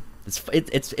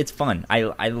 It's fun.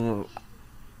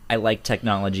 I like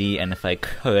technology, and if I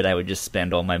could, I would just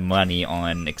spend all my money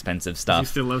on expensive stuff. You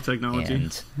still love technology?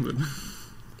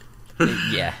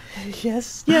 Yeah.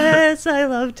 Yes, I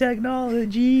love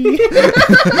technology.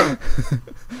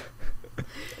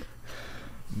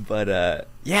 But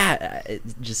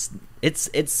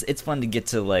it's fun to get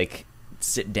to like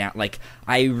sit down. Like,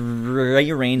 I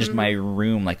rearranged my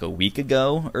room like a week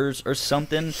ago or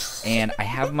something, and I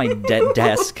have my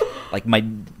desk, like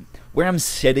where I'm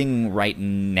sitting right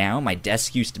now. My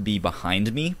desk used to be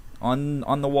behind me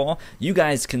on the wall. You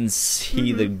guys can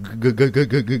see the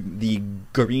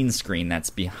green screen that's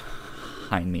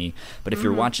behind me, but if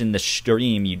you're watching the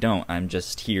stream, you don't. I'm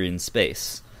just here in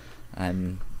space.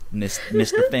 I'm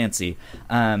Mr. Fancy.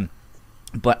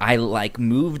 But I like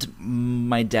moved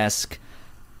my desk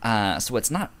so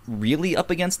it's not really up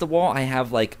against the wall. I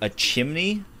have like a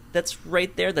chimney that's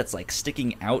right there that's like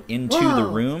sticking out into the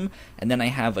room, and then I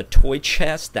have a toy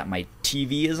chest that my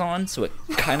TV is on, so it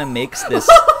kind of makes this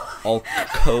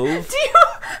alcove.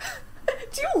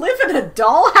 Do you live in a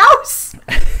dollhouse?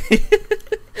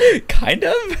 Kind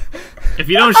of. If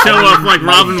you don't show up like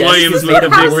Robin Williams with a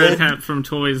big red hat from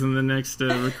Toys in the next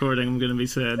recording, I'm gonna be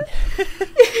sad.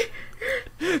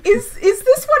 Is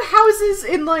this what houses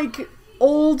in like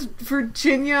old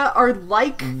Virginia are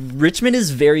like? Richmond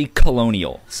is very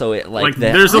colonial, so it Like the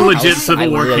there's a legit house Civil I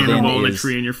War live in cannonball in a is-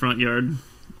 tree in your front yard.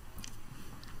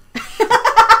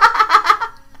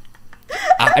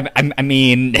 I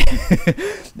mean,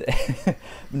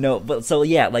 no, but so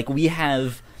yeah, like we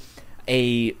have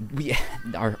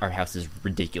our house is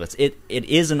ridiculous. It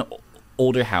is an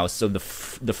older house, so the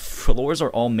floors are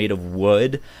all made of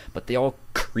wood, but they all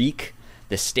creak.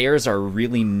 The stairs are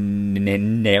really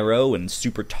narrow and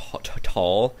super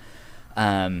tall.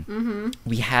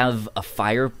 We have a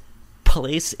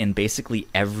fireplace in basically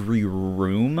every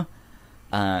room.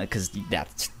 Because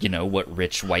that's, what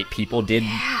rich white people did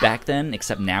back then,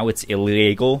 except now it's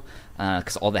illegal,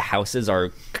 because all the houses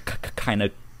are kind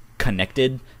of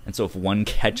connected, and so if one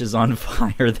catches on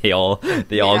fire, they all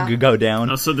go down.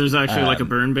 Oh, so there's actually like a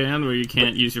burn ban where you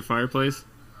can't use your fireplace?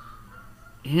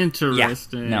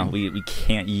 Interesting. Yeah, no, we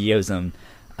can't use them.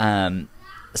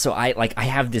 So I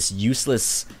have this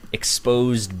useless,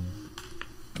 exposed,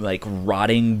 like,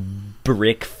 rotting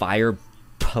brick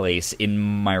fireplace in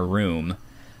my room,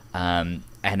 and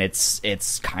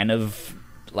it's kind of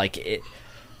like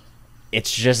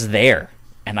it's just there,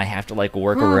 and I have to like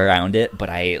work around it. But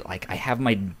I have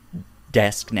my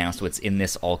desk now, so it's in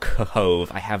this alcove.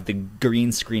 I have the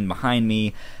green screen behind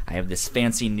me. I have this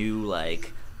fancy new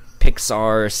like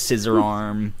Pixar scissor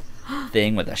arm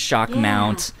thing with a shock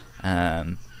mount,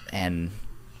 and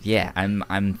yeah,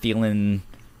 I'm feeling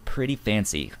pretty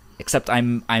fancy. Except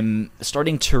I'm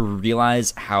starting to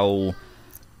realize how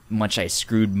much I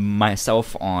screwed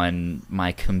myself on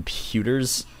my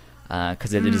computers,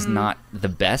 because it is not the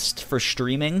best for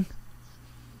streaming.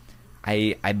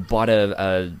 I bought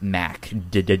a Mac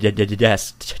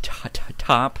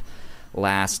desktop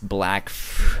last Black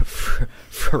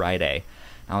Friday.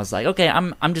 I was like, okay,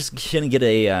 I'm just gonna get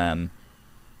a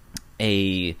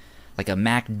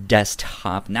Mac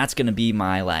desktop, and that's gonna be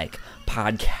my like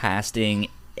podcasting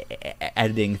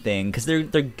editing thing, because they're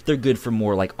good for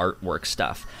more like artwork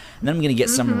stuff. And then I'm gonna get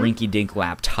some rinky-dink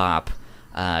laptop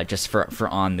just for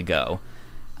on the go,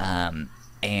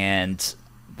 and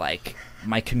like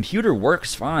my computer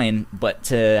works fine, but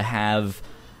to have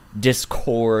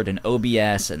Discord and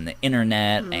OBS and the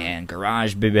internet and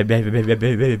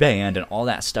GarageBand and all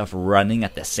that stuff running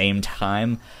at the same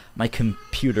time, my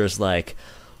computer's like,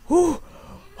 hold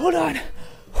on.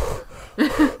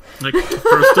 Like,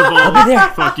 first of all,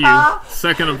 fuck you.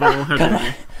 Second of all,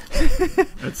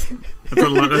 that's a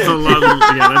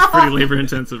lot. Yeah, that's pretty labor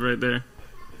intensive right there.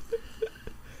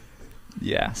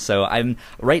 Yeah, so I'm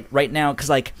right now, because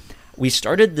like we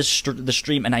started the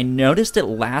stream, and I noticed it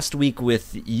last week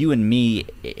with you and me,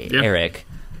 Eric,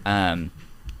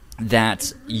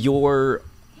 that your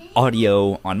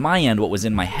audio on my end, what was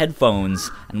in my headphones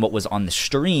and what was on the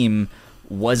stream,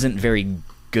 wasn't very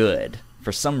good.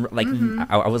 For some, like,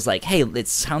 I was like, hey, it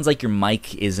sounds like your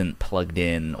mic isn't plugged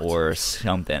in or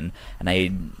something, and I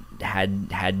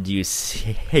had you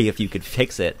say, hey, if you could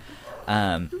fix it.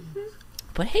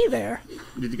 But hey there.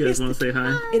 Did you guys want to say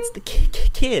hi? It's the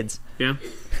kids. Yeah?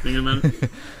 Thinking about it?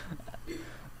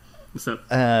 What's up?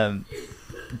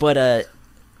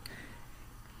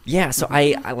 Yeah, so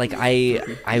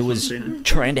I was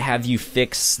trying to have you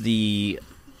fix the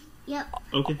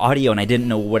audio, and I didn't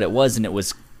know what it was, and it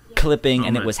was clipping,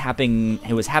 and it was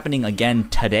happening again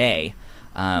today,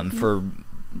 for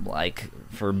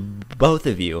both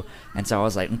of you. And so I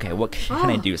was like, okay, what can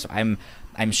I do? So I'm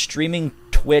streaming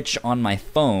Twitch on my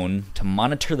phone to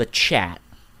monitor the chat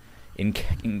in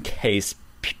case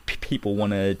people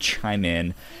want to chime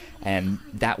in, and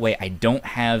that way I don't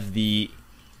have the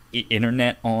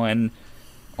internet on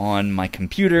my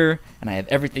computer, and I have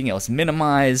everything else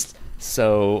minimized.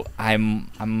 So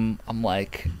I'm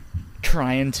like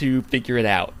trying to figure it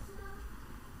out,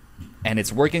 and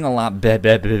it's working a lot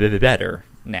better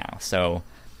now. So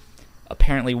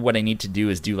apparently what I need to do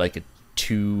is do like a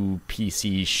 2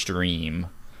 PC stream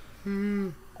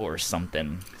or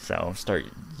something. So start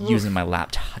using my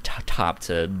laptop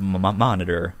to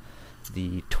monitor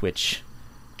the Twitch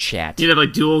chat. You'd have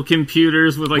like dual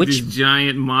computers with like these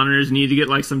giant monitors. You need to get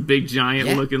like some big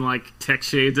giant looking like tech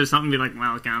shades or something. Be like,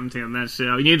 welcome to that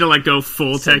show. You need to like go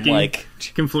full techie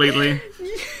completely.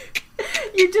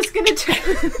 You're just gonna turn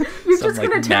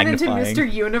into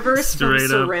Mr. Universe straight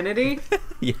from Serenity.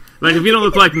 Yeah. Like if you don't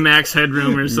look like Max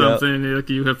Headroom or something, like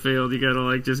you have failed. You gotta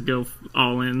like just go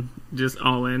all in,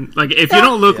 Like if you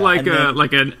don't look like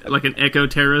an eco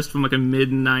terrorist from like a mid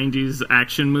 '90s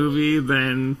action movie,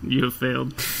 then you have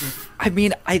failed. I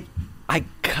mean, I I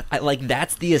like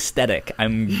that's the aesthetic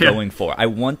I'm going for. I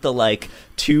want the like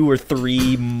 2 or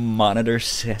 3 monitor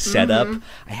setup.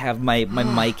 I have my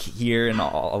mic here and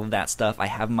all of that stuff. I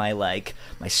have my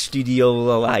my studio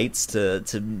lights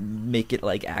to make it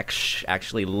like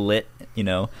actually lit, you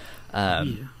know.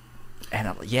 And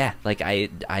like I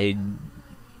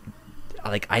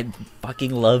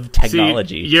fucking love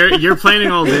technology. See, you're planning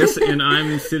all this, and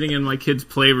I'm sitting in my kid's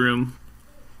playroom.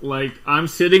 Like, I'm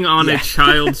sitting on a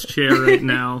child's chair right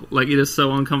now. Like, it is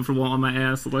so uncomfortable on my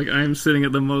ass. Like, I'm sitting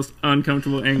at the most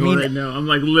uncomfortable angle right now. I'm,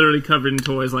 like, literally covered in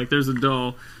toys. Like, there's a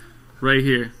doll right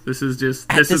here. This is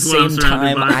what I'm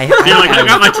surrounded by. I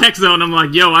got my tech zone. I'm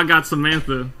like, yo, I got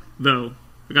Samantha, though.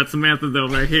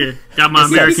 Right here. Got my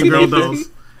American Girl dolls.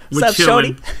 We're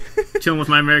chilling with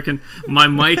my American. My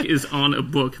mic is on a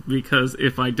book, because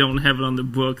if I don't have it on the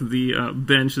book, the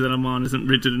bench that I'm on isn't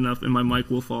rigid enough, and my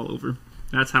mic will fall over.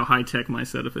 That's how high-tech my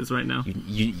setup is right now.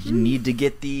 You need to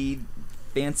get the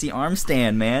fancy arm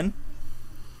stand, man.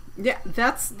 Yeah,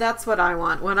 that's what I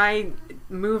want. When I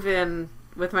move in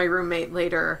with my roommate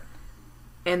later,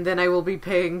 and then I will be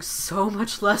paying so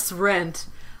much less rent,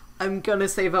 I'm gonna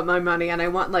save up my money, and I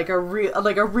want like a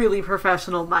really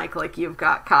professional mic like you've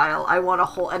got, Kyle. I want a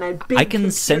whole and a big. I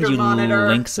can send you monitor.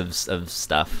 links of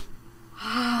stuff.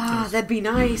 Ah, that'd be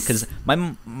nice. Because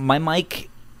my mic.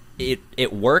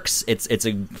 It works. It's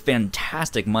a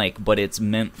fantastic mic, but it's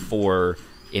meant for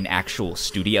an actual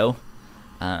studio.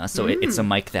 So it's a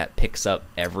mic that picks up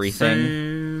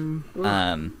everything.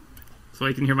 So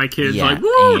I can hear my kids like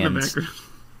woo in the background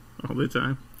all the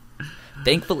time.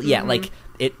 Thankfully, like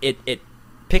it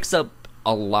picks up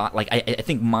a lot. Like I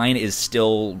think mine is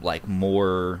still like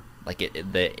more like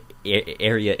the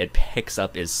area it picks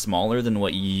up is smaller than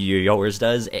what yours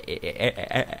does,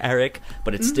 Eric,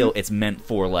 but it's still it's meant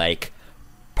for like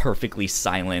perfectly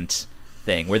silent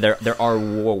thing where there are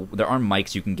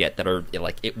mics you can get that are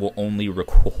like it will only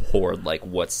record like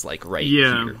what's like right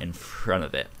here in front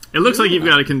of it. It looks like you've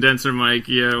got a condenser mic,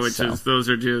 those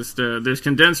are just, there's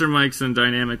condenser mics and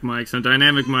dynamic mics, and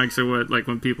dynamic mics are what, like,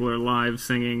 when people are live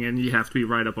singing and you have to be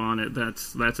right up on it,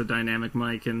 that's a dynamic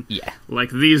mic, and, like,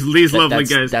 these lovely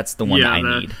guys... That's the one I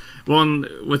need. Well,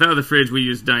 without the fridge, we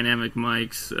use dynamic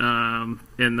mics,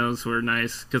 and those were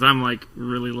nice, because I'm, like,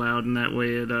 really loud, and that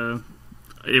way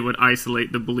it would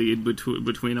isolate the bleed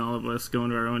between all of us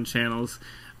going to our own channels.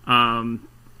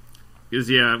 Because,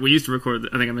 we used to record,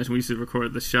 I think I mentioned we used to record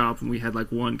at the shop, and we had,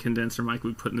 like, one condenser mic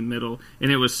we put in the middle,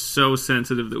 and it was so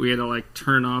sensitive that we had to, like,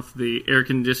 turn off the air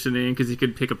conditioning, because you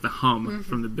could pick up the hum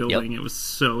from the building. It was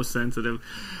so sensitive.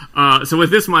 So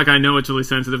with this mic, I know it's really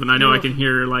sensitive, and I know I can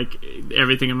hear, like,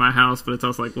 everything in my house, but it's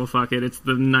also like, well, fuck it, it's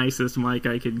the nicest mic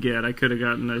I could get. I could have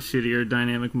gotten a shittier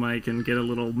dynamic mic and get a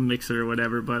little mixer or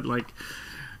whatever, but, like,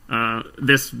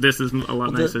 this is a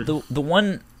lot nicer. The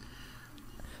one...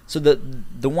 So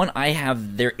the one I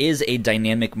have, there is a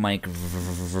dynamic mic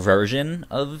version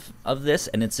of this,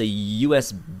 and it's a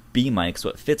USB mic, so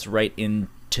it fits right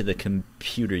into the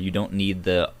computer. You don't need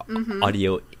the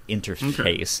audio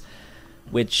interface,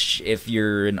 which if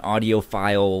you're an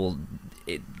audiophile,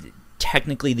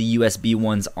 technically the USB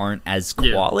ones aren't as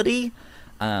quality,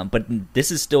 but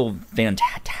this is still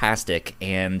fantastic,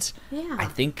 and I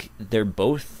think they're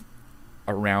both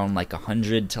around like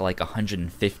 100 to like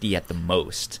 150 at the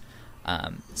most.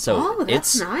 So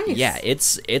that's nice. Yeah,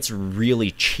 it's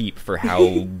really cheap for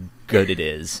how good it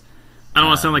is. I don't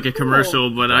want to sound like a commercial,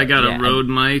 but I got a Rode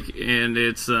mic, and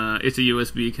it's a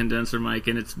USB condenser mic,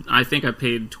 and I think I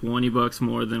paid $20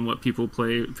 more than what people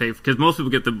pay because most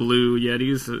people get the blue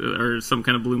Yetis or some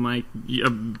kind of blue mic.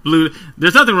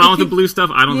 There's nothing wrong with the blue stuff.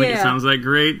 I don't think it sounds that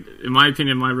great. In my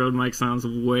opinion, my Rode mic sounds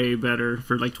way better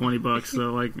for like $20.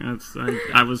 So like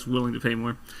I was willing to pay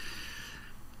more.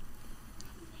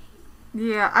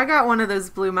 Yeah, I got one of those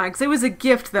blue mics. It was a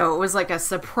gift, though. It was like a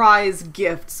surprise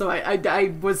gift, so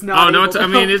I was not. It's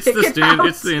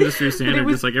the industry standard.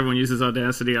 It's like everyone uses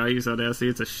Audacity. I use Audacity.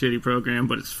 It's a shitty program,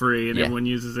 but it's free, and everyone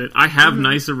uses it. I have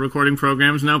nicer recording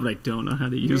programs now, but I don't know how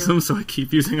to use them, so I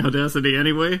keep using Audacity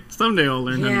anyway. Someday I'll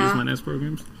learn how to use my NAS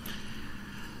programs.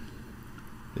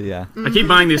 Yeah. I keep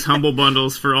buying these Humble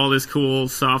bundles for all this cool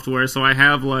software, so I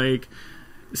have like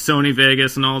Sony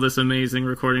Vegas and all this amazing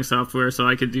recording software, so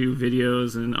I could do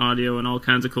videos and audio and all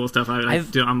kinds of cool stuff.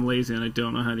 I'm lazy and I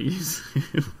don't know how to use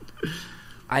it.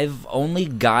 I've only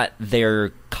got their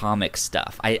comic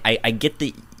stuff. I get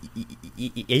the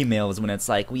emails when it's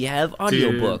like we have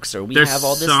audiobooks or we their have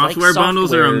all this software like,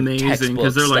 bundles are software amazing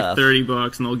because they're textbook like stuff.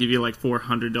 $30 and they'll give you like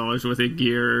 $400 worth of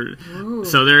gear.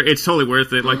 So it's totally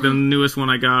worth it. Like the newest one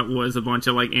I got was a bunch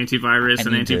of like antivirus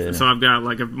so I've got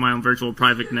like my own virtual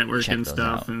private network and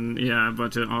stuff, and a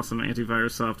bunch of awesome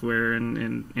antivirus software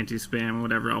and anti-spam and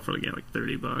whatever. I'll probably get like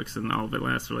 $30 and all of it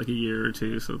lasts for like a year or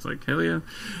two. So it's like, hell yeah.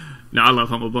 No, I love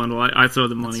Humble Bundle. I throw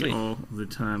the money all the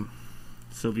time.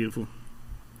 So beautiful.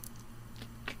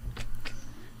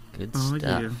 Good stuff.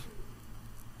 Yeah.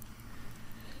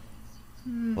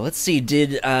 Well, let's see.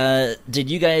 Did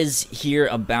you guys hear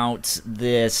about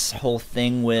this whole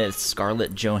thing with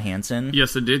Scarlett Johansson?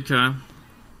 Yes, I did, Kyle.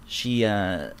 She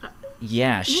I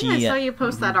saw you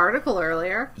post that article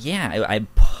earlier. Yeah, I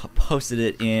posted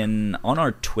it on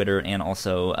our Twitter and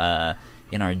also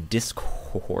in our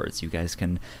Discords. You guys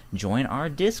can join our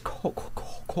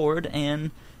Discord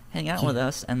and hang out with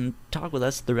us and talk with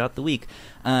us throughout the week.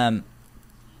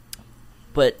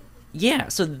 But yeah,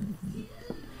 so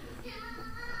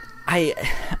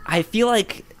I feel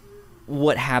like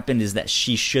what happened is that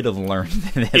she should have learned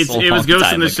this. It was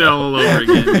Ghost in the Shell all over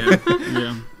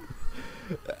again.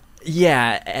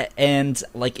 Yeah, and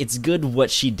like it's good what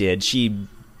she did. She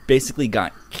basically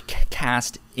got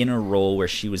cast in a role where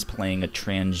she was playing a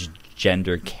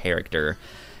transgender character,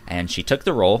 and she took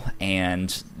the role,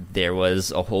 and there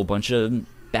was a whole bunch of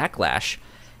backlash,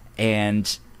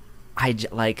 and I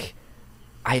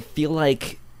feel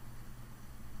like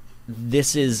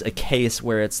this is a case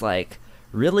where it's like,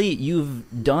 really,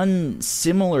 you've done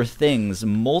similar things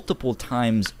multiple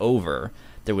times over.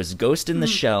 There was Ghost in the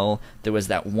Shell. There was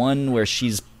that one where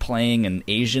she's playing an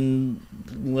Asian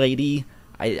lady,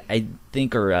 I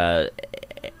think, or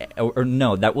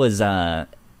no, that was Emma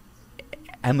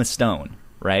Stone,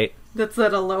 right? That's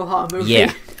that Aloha movie.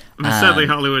 Yeah. Sadly,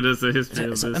 Hollywood has a history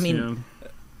of this. I mean,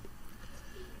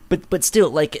 but still,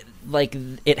 like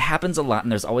it happens a lot,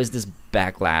 and there's always this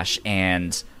backlash.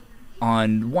 And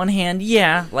on one hand,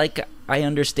 yeah, like I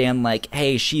understand, like,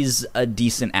 hey, she's a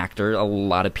decent actor. A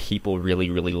lot of people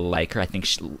really, really like her. I think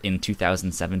in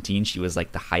 2017, she was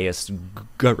like the highest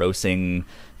grossing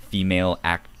female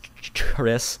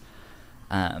actress.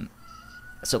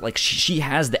 So like she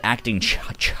has the acting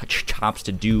chops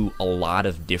to do a lot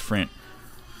of different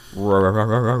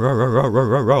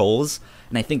roles,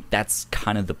 and I think that's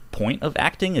kind of the point of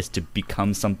acting, is to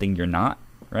become something you're not,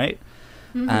 right?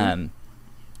 Mm-hmm.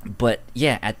 But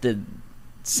yeah, at the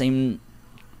same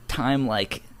time,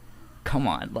 like, come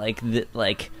on, like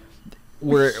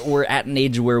we're at an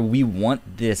age where we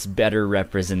want this better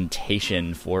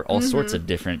representation for all sorts of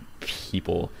different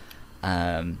people.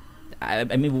 I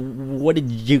mean, what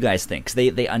did you guys think? 'Cause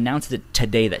they announced it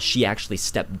today that she actually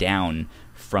stepped down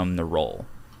from the role.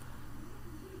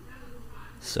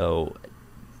 So,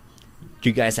 do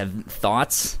you guys have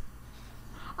thoughts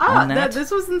on that? This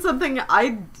wasn't something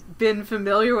I'd been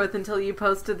familiar with until you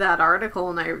posted that article,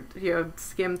 and I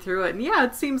skimmed through it. And yeah,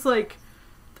 it seems like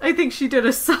I think she did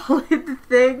a solid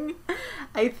thing.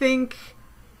 I think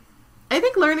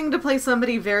learning to play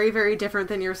somebody very, very different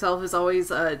than yourself is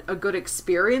always a good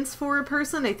experience for a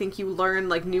person. I think you learn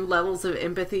like new levels of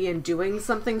empathy in doing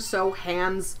something so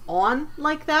hands-on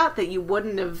like that you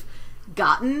wouldn't have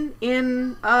gotten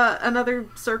in another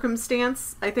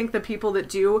circumstance. I think the people that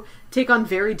do take on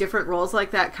very different roles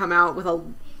like that come out with a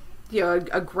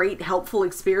great, helpful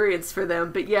experience for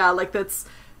them. But yeah, like that's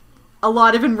a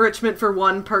lot of enrichment for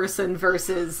one person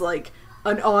versus like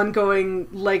an ongoing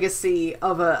legacy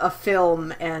of a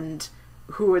film and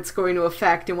who it's going to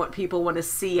affect and what people want to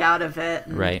see out of it.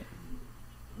 And right.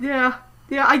 Yeah,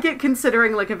 I get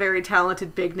considering like a very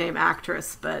talented big name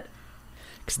actress, but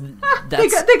they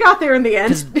got there in the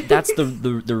end. That's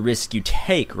the risk you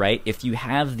take, right? If you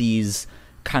have these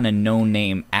kind of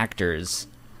no-name actors,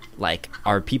 like,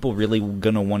 are people really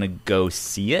gonna want to go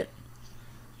see it?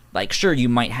 Like, sure, you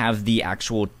might have the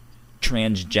actual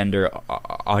transgender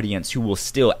audience who will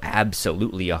still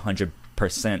absolutely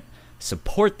 100%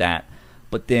 support that,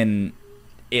 but then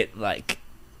it, like,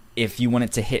 if you want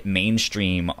it to hit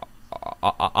mainstream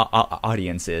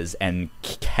audiences and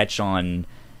catch on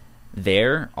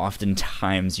there,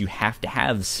 oftentimes you have to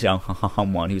have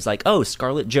someone who's like, oh,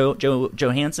 Scarlett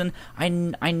Johansson, I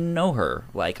know her,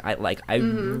 I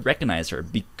recognize her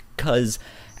because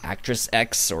actress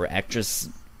X or actress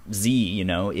Z,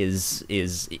 is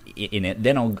in it.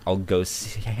 Then I'll go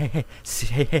see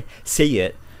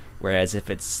it. Whereas if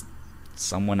it's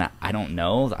someone I don't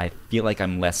know, I feel like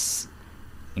I'm less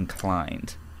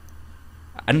inclined.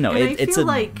 I don't know. It's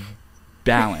a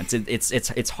balance.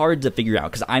 It's hard to figure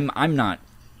out because I'm not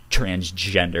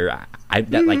transgender.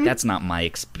 That's not my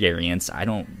experience. I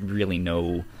don't really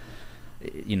know,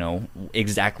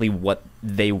 exactly what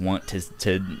they want to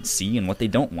see and what they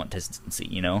don't want to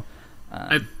see.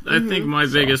 I think my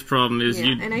biggest problem is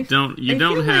you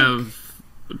don't have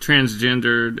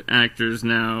transgendered actors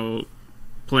now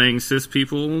playing cis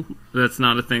people. That's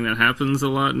not a thing that happens a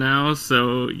lot now,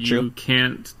 so you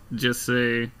can't just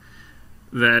say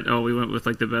that, oh, we went with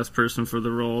like the best person for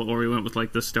the role, or we went with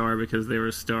like the star because they were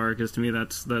a star, because to me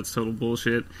that's total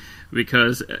bullshit.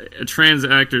 Because trans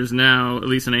actors now, at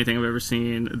least in anything I've ever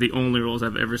seen, the only roles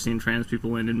I've ever seen trans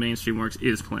people in mainstream works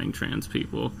is playing trans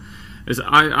people.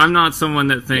 I'm not someone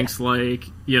that thinks like,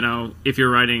 if you're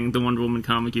writing the Wonder Woman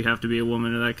comic, you have to be a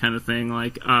woman or that kind of thing.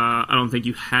 Like, I don't think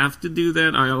you have to do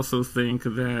that. I also think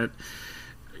that,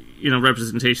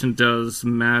 representation does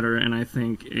matter, and I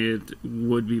think it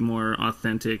would be more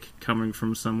authentic coming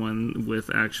from someone with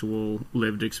actual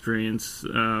lived experience.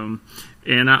 And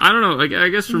I don't know, I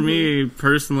guess for me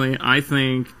personally, I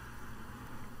think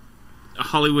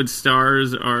Hollywood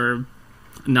stars are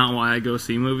not why I go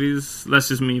see movies. That's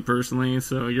just me personally,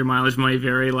 so your mileage might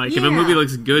vary. Like, if a movie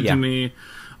looks good to me,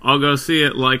 I'll go see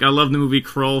it. Like, I love the movie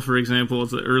Krull, for example.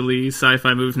 It's an early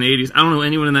sci-fi movie from the 80s. I don't know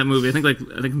anyone in that movie. I think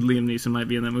Liam Neeson might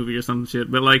be in that movie or some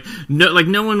shit. But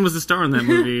no one was a star in that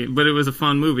movie. But it was a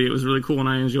fun movie. It was really cool, and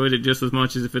I enjoyed it just as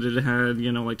much as if it had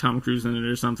like Tom Cruise in it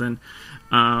or something.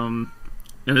 And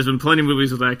there's been plenty of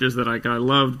movies with actors that I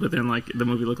loved, but then the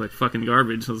movie looked like fucking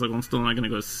garbage. So I was like, well, I'm still not going to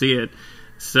go see it.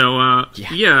 So I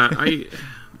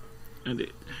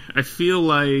feel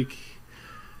like,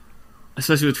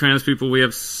 especially with trans people, we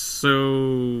have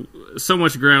so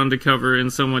much ground to cover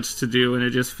and so much to do, and it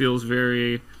just feels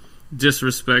very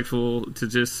disrespectful to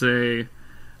just say,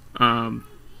 that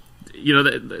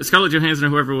Scarlett Johansson or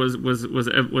whoever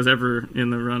was ever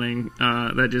in the running.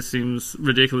 That just seems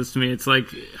ridiculous to me. It's like,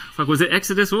 fuck, was it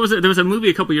Exodus? What was it? There was a movie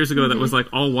a couple years ago that was like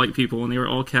all white people, and they were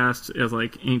all cast as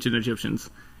like ancient Egyptians.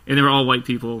 And they were all white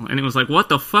people, and it was like, what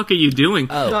the fuck are you doing?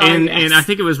 And I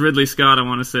think it was Ridley Scott, I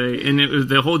want to say, and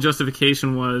the whole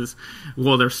justification was,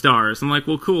 well, they're stars. I'm like,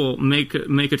 well, cool, make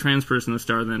a trans person a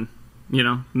star then,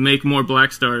 make more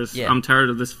black stars. Yeah. I'm tired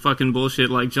of this fucking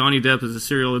bullshit. Like, Johnny Depp is a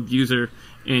serial abuser,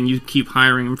 and you keep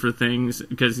hiring him for things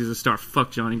because he's a star. Fuck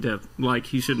Johnny Depp. Like,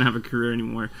 he shouldn't have a career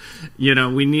anymore.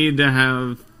 We need to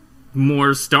have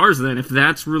more stars then. If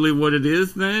that's really what it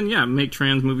is, then yeah, make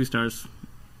trans movie stars.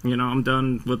 I'm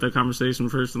done with the conversation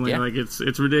personally. Yeah. Like, it's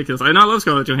ridiculous. And I love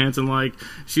Scarlett Johansson. Like,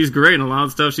 she's great in a lot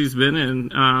of stuff she's been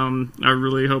in. I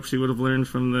really hope she would have learned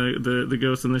from the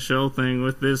Ghost in the Shell thing.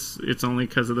 With this, it's only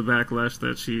because of the backlash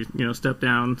that she, stepped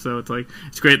down. So it's like,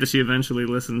 it's great that she eventually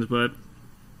listened, but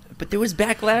there was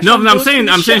backlash. No, I'm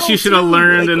saying she should have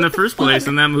learned in the first place,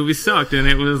 and that movie sucked. And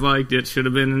it was like, it should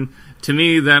have been. To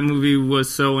me, that movie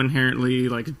was so inherently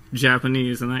like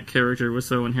Japanese, and that character was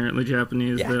so inherently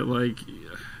Japanese that like.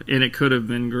 And it could have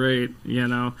been great, So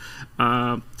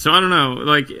I don't know.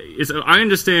 Like, I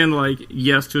understand. Like,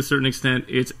 yes, to a certain extent,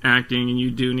 it's acting, and you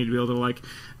do need to be able to like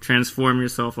transform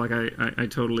yourself. Like, I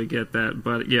totally get that.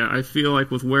 But yeah, I feel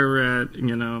like with where we're at,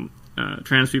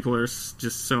 trans people are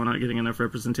just so not getting enough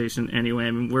representation anyway.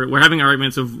 I mean, we're having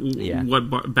arguments of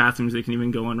what bathrooms they can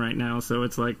even go in right now. So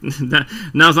it's like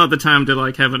now's not the time to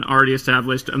like have an already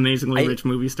established, amazingly rich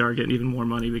movie star get even more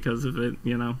money because of it.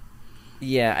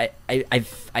 Yeah, I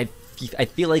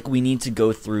feel like we need to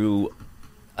go through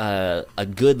a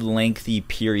good lengthy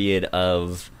period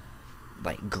of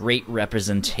like great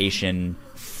representation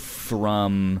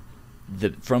from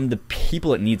the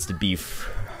people it needs to be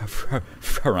from.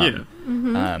 Yeah.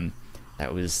 Mm-hmm.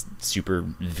 That was super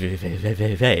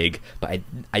vague, but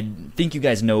I think you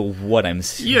guys know what I'm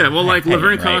saying. Yeah, well, like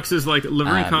Laverne Cox is like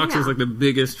Cox is like the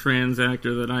biggest trans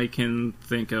actor that I can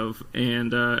think of,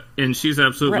 and she's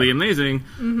absolutely amazing.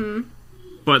 Mm-hmm.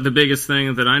 But the biggest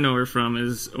thing that I know her from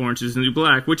is Orange is the New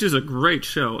Black, which is a great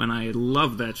show, and I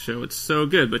love that show. It's so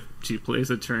good, but she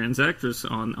plays a trans actress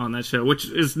on that show, which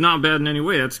is not bad in any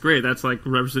way. That's great. That's like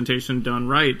representation done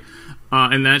right.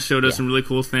 And that show does some really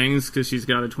cool things because she's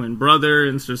got a twin brother,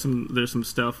 and there's some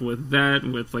stuff with that,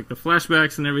 with like the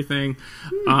flashbacks and everything.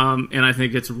 And I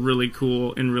think it's really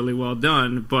cool and really well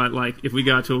done. But like, if we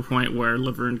got to a point where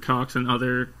Laverne Cox and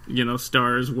other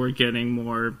stars were getting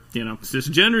more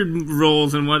cisgendered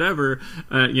roles and whatever,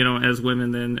 as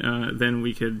women, then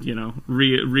we could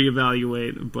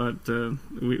reevaluate. But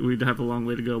we'd have a long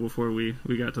way to go before we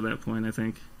got to that point, I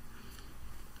think.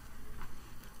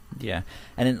 Yeah,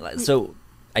 and then, so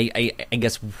I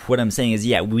guess what I'm saying is,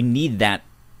 we need that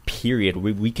period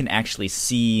where we can actually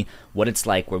see what it's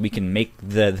like, where we can make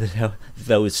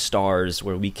those stars,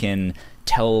 where we can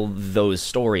tell those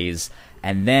stories,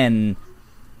 and then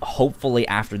hopefully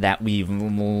after that we've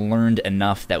learned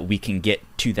enough that we can get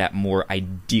to that more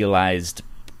idealized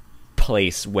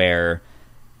place where,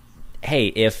 hey,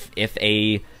 if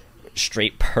a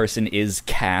straight person is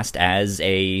cast as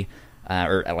a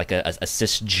or like a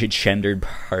cisgendered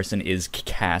person is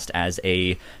cast as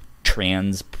a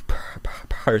trans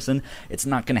person, it's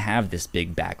not going to have this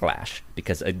big backlash,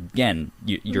 because again,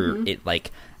 you're it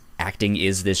like acting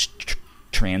is this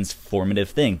transformative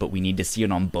thing, but we need to see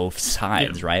it on both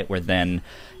sides, right? Where then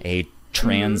a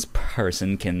trans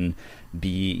person can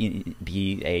be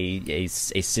a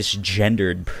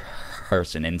cisgendered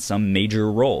person in some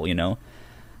major role, you know.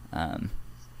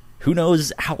 Who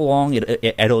knows how long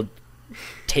it'll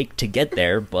take to get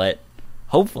there, but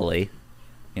hopefully,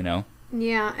 you know.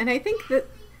 Yeah, and I think that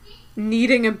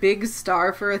needing a big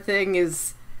star for a thing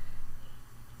is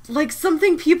like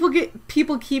something people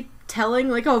keep telling,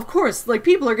 like, oh, of course, like,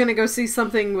 people are going to go see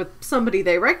something with somebody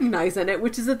they recognize in it,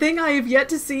 which is a thing I have yet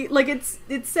to see. Like, it's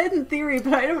said in theory,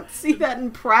 but I don't see that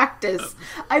in practice.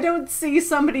 I don't see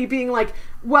somebody being like,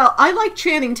 well, I like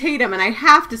Channing Tatum and I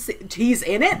have to see he's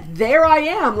in it, there I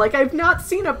am. Like, I've not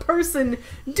seen a person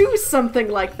do something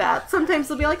like that. Sometimes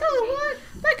they'll be like, oh, what?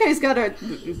 That guy's got a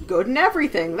good in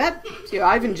everything. That, you know,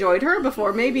 I've enjoyed her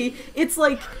before. Maybe it's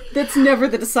like that's never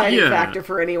the deciding factor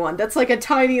for anyone. That's like a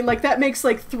tiny, like, that makes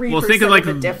like 3% of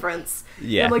the difference.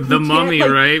 Yeah, like, the Mummy,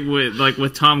 like, right?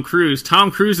 With Tom Cruise.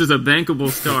 Tom Cruise is a bankable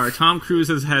star. Tom Cruise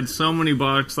has had so many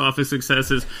box office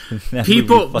successes.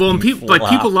 People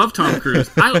love Tom Cruise.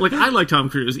 I like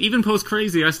Tom Cruise. Even post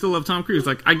Crazy, I still love Tom Cruise.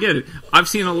 Like, I get it. I've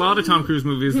seen a lot of Tom Cruise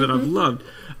movies that I've loved.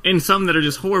 And some that are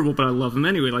just horrible, but I love them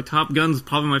anyway. Like, Top Gun's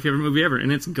probably my favorite movie ever,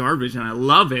 and it's garbage, and I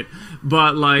love it.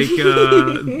 But, like,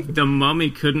 The Mummy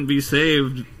couldn't be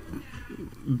saved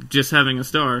just having a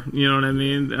star. You know what I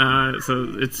mean?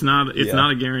 So it's not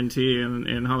a guarantee,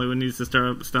 and Hollywood needs to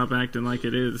stop acting like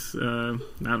it is. I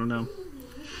don't know.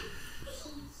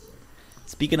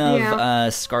 Speaking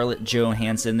of Scarlett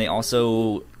Johansson, they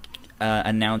also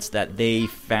announced that they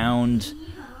found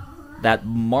that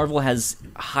Marvel has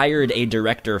hired a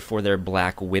director for their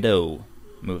Black Widow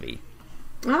movie.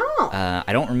 Oh.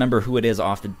 I don't remember who it is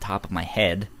off the top of my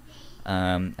head.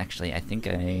 Actually, I think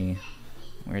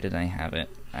where did I have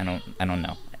it? I don't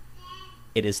know.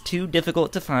 It is too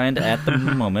difficult to find at the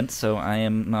moment, so I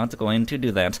am not going to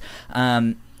do that.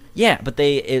 Yeah, but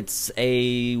it's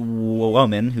a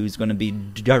woman who's going to be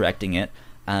directing it.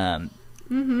 But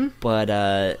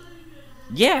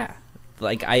yeah.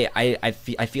 Like, I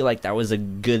feel like that was a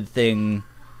good thing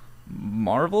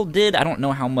Marvel did. I don't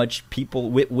know how much people,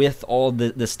 with all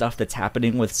the stuff that's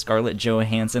happening with Scarlett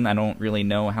Johansson, I don't really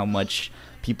know how much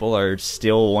people are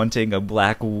still wanting a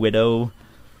Black Widow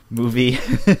movie.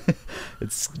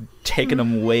 It's taken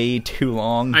them way too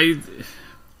long.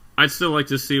 I'd still like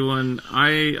to see one.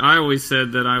 I always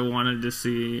said that I wanted to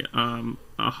see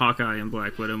a Hawkeye and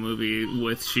Black Widow movie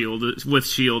with Shield as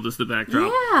the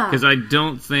backdrop. Yeah. Because I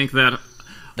don't think that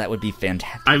would be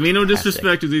fantastic. I mean, no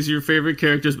disrespect if these are your favorite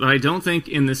characters, but I don't think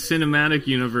in the cinematic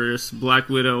universe Black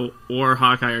Widow or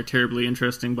Hawkeye are terribly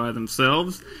interesting by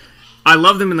themselves. I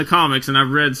love them in the comics, and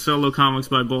I've read solo comics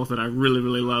by both that I really,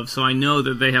 really love, so I know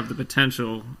that they have the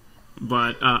potential.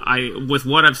 But with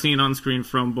what I've seen on screen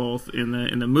from both in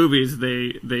the movies,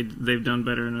 they've done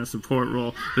better in a support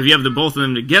role. But if you have the both of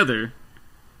them together,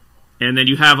 and then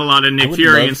you have a lot of Nick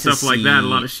Fury and stuff like that, a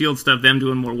lot of S.H.I.E.L.D. stuff, them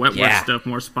doing more West stuff,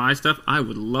 more spy stuff, I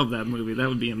would love that movie. That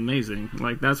would be amazing.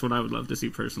 Like, that's what I would love to see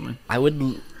personally. I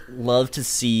would love to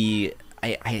see...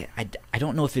 I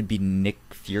don't know if it'd be Nick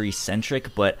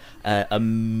Fury-centric, but a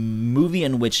movie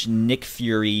in which Nick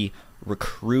Fury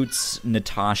recruits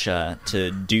Natasha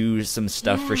to do some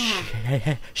stuff for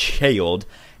S.H.I.E.L.D.,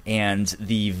 and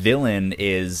the villain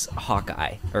is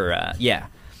Hawkeye. Or,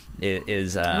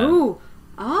 is... Ooh.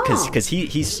 Because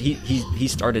he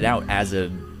started out as a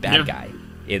bad guy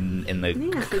in the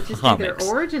so just comics.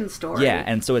 Their origin story. Yeah,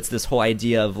 and so it's this whole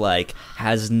idea of, like,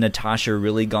 has Natasha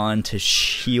really gone to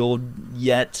S.H.I.E.L.D.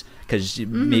 yet? Because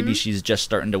maybe she's just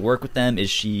starting to work with them. Is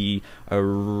she a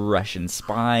Russian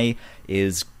spy?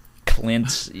 Is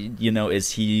Clint,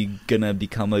 is he gonna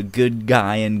become a good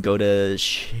guy and go to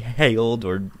S.H.I.E.L.D.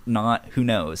 or not? Who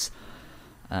knows?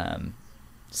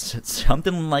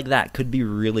 Something like that could be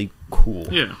really cool.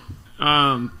 Yeah.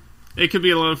 It could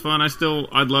be a lot of fun.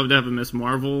 I'd love to have a Miss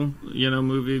Marvel,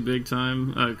 movie, big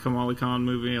time. Kamala Khan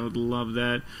movie. I would love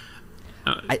that.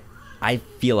 I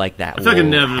feel like that. I feel like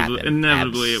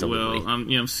inevitably it will.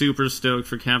 I'm super stoked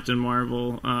for Captain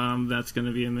Marvel. That's going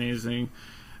to be amazing.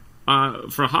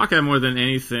 For Hawkeye more than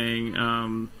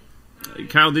anything,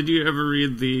 Kyle, did you ever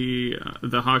read the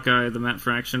Hawkeye, the Matt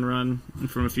Fraction run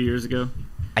from a few years ago?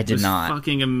 I did not.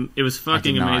 It was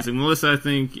fucking amazing. Melissa, I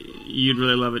think you'd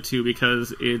really love it too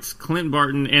because it's Clint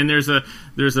Barton and there's a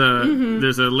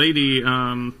lady,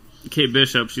 Kate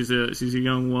Bishop. She's a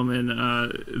young woman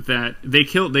that they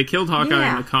killed Hawkeye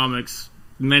in the comics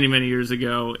many years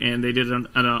ago, and they did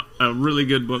a really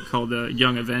good book called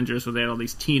Young Avengers where they had all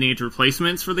these teenage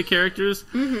replacements for the characters.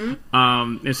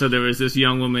 And so there was this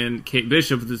young woman, Kate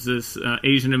Bishop, this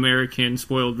Asian American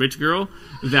spoiled rich girl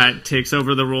that takes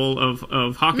over the role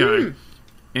of Hawkeye.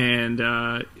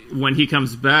 And when he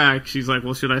comes back, she's like,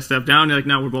 well, should I step down? They're like,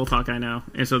 no, we're both Hawkeye now.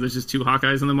 And so there's just two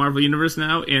Hawkeyes in the Marvel Universe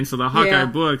now. And so the Hawkeye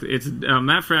book, it's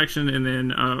Matt Fraction and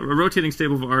then a rotating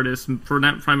stable of artists,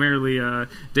 primarily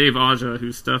Dave Aja,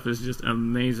 whose stuff is just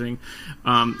amazing.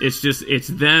 It's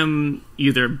them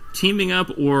either teaming up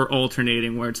or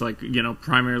alternating, where it's like, you know,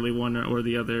 primarily one or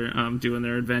the other doing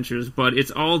their adventures. But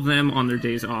it's all them on their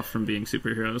days off from being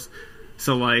superheroes.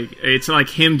 So like it's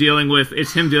him dealing with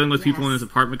people in his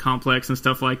apartment complex and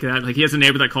stuff like that. Like he has a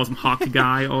neighbor that calls him Hawk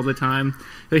Guy all the time.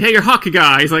 Like, hey, you're Hawk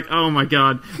Guy. He's like, oh my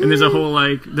god. And there's a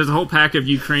whole pack of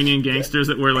Ukrainian gangsters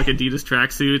that wear like Adidas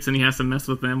tracksuits, and he has to mess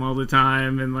with them all the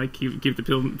time and like keep the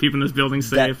people in his building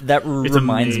safe. That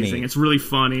reminds me. It's really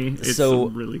funny. It's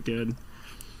really good.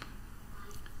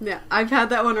 Yeah, I've had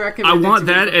that one recommended. I want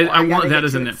that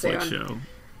as a Netflix show.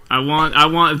 I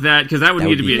want that because that would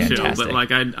need to be a show, but like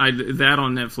I that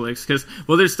on Netflix because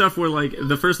there's stuff where like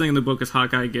the first thing in the book is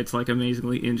Hawkeye gets like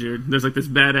amazingly injured. There's like this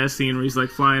badass scene where he's like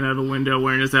flying out of a window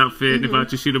wearing his outfit and about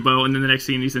to shoot a bow, and then the next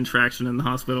scene he's in traction in the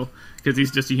hospital because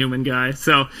he's just a human guy.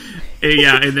 So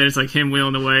yeah, and then it's like him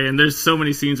wheeling away, and there's so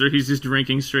many scenes where he's just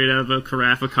drinking straight out of a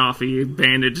carafe of coffee,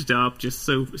 bandaged up, just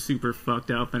so super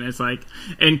fucked up, and it's like,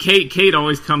 and Kate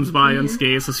always comes by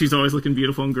unscathed, so she's always looking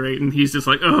beautiful and great, and he's just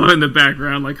like in the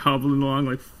background like hobbling along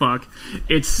like fuck.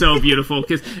 It's so beautiful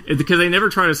because they never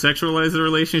try to sexualize the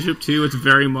relationship too. It's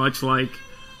very much like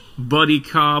buddy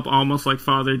cop, almost like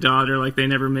father daughter. Like they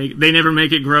never make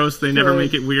it gross, they never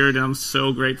make it weird, and I'm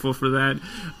so grateful for that.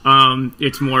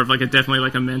 It's more of like definitely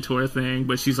like a mentor thing,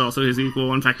 but she's also his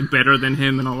equal, in fact better than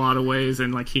him in a lot of ways,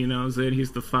 and like he knows it.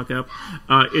 He's the fuck up.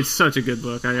 It's such a good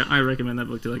book. I recommend that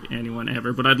book to like anyone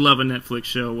ever, but I'd love a Netflix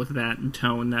show with that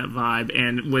tone, that vibe,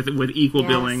 and with equal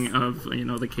billing of, you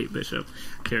know, the Kate Bishop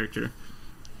character.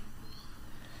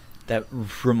 That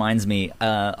reminds me,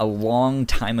 a long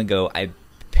time ago I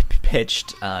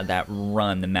pitched that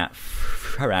run, the Matt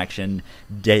Fraction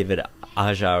David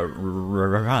Aja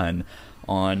run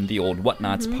on the old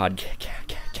Whatnots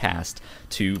podcast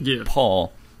to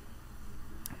Paul,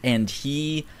 and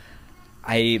he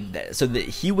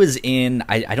was in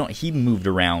he moved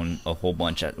around a whole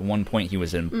bunch. At one point he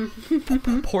was in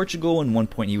Portugal, and one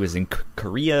point he was in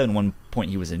Korea, and one point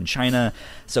he was in China.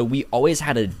 So we always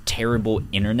had a terrible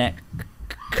internet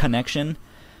connection.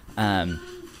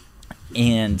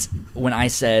 And when I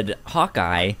said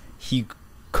Hawkeye, he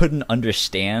couldn't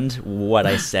understand what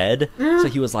I said. So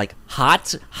he was like,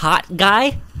 hot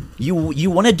guy? You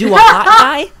want to do a hot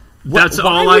guy? That's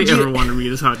all I ever want to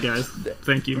read is hot guys.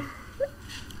 Thank you.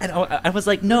 And I was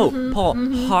like, no, Paul,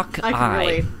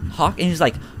 Hawkeye. And he's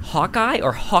like, Hawkeye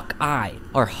or Hawkeye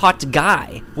or hot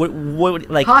guy? What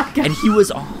like? Hot guy. And he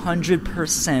was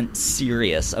 100%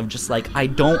 serious of just like, I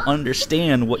don't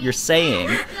understand what you're saying.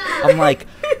 I'm like,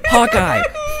 Hawkeye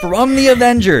from the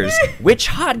Avengers. Which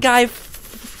hot guy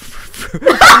from the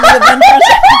Avengers?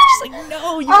 I'm just like,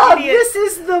 no, you idiot. This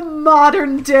is the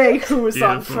modern day Who's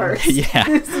on First. Yeah.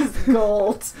 This is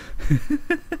gold.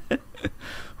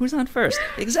 Who's on first?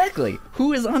 Exactly.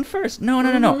 Who is on first? No.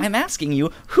 I'm asking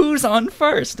you, who's on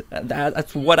first?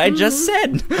 That's what I just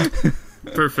said.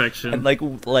 Perfection. And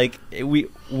like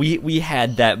we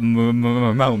had that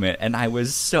moment, and I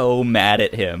was so mad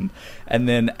at him. And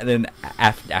then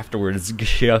afterwards,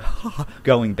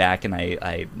 going back and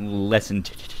I listened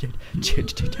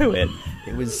to it.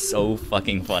 It was so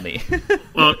fucking funny.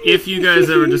 Well, if you guys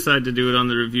ever decide to do it on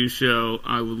the review show,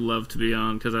 I would love to be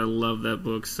on because I love that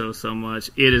book so much.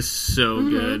 It is so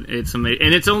good. It's amazing,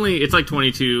 and it's like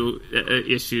 22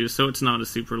 issues, so it's not a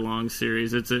super long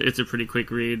series. It's a pretty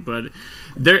quick read, but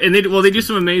they do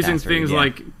some amazing things.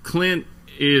 Like Clint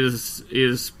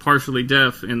is partially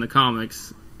deaf in the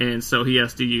comics. And so he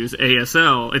has to use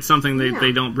ASL. It's something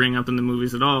they don't bring up in the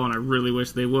movies at all, and I really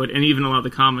wish they would. And even a lot of the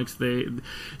comics,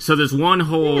 so there's one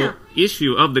whole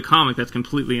issue of the comic that's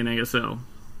completely in ASL.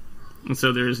 And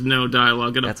so there's no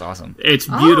dialogue at all. That's awesome. It's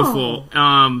beautiful.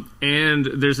 And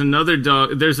there's another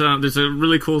dog. There's a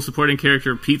really cool supporting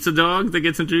character, Pizza Dog, that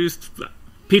gets introduced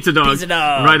Pizza Dog, Pizza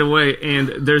Dog. right away.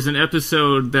 And there's an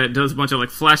episode that does a bunch of like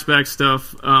flashback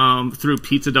stuff through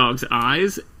Pizza Dog's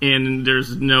eyes, and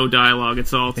there's no dialogue.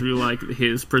 It's all through like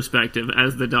his perspective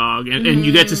as the dog, and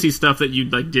you get to see stuff that you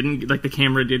didn't the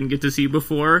camera didn't get to see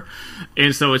before,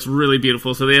 and so it's really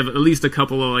beautiful. So they have at least a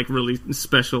couple of like really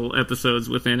special episodes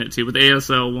within it too. But the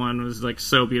ASL one was like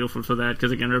so beautiful for that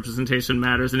because again, representation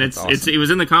matters, and it was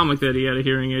in the comic that he had a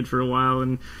hearing aid for a while,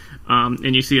 and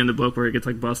you see in the book where he gets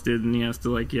like busted and he has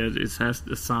to has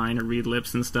to sign or read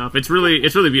lips and stuff. It's really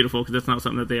beautiful because that's not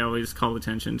something that they always call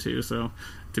attention to. So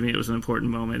to me, it was an important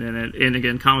moment in it. And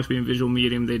again, comics being a visual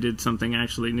medium, they did something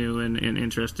actually new and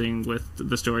interesting with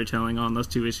the storytelling on those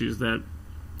two issues. That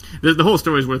the whole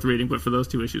story is worth reading, but for those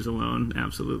two issues alone,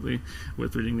 absolutely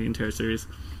worth reading the entire series.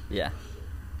 Yeah.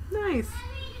 Nice.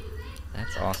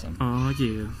 That's awesome. Oh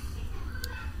yeah.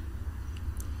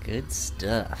 Good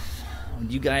stuff.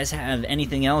 Do you guys have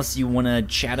anything else you want to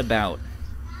chat about?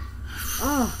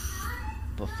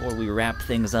 Before we wrap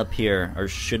things up here, or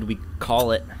should we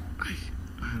call it? I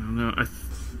don't know.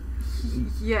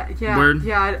 Yeah. Word?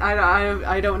 Yeah.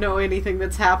 I don't know anything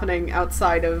that's happening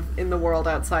in the world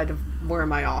outside of where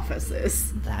my office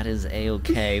is. That is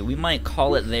a-okay. We might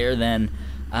call it there then.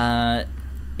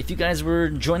 If you guys were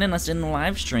joining us in the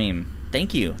live stream,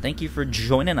 thank you. Thank you for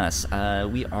joining us.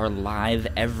 We are live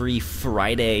every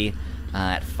Friday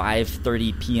at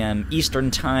 5:30 p.m. Eastern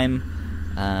Time.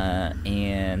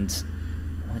 And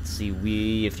let's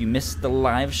see, if you missed the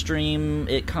live stream,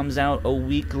 it comes out a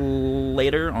week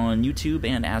later on YouTube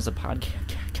and as a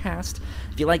podcast.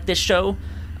 If you like this show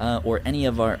or any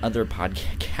of our other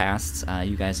podcasts,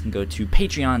 you guys can go to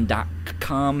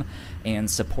patreon.com and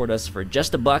support us for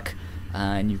just $1,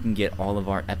 and you can get all of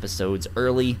our episodes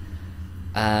early.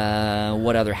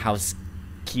 What other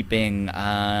housekeeping?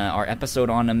 Our episode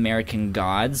on American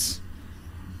Gods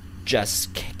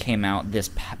just came out this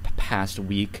past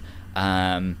week.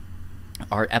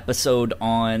 Our episode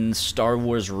on Star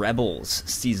Wars Rebels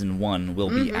Season 1 will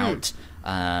be out,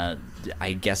 I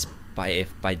guess, by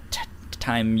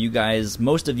time you guys,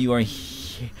 most of you are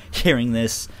hearing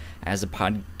this as a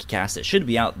podcast, it should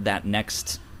be out that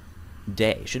next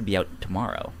day. It should be out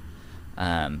tomorrow.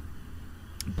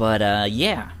 But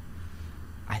yeah,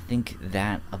 I think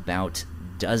that about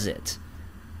does it.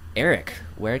 Eric,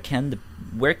 where can the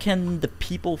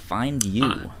people find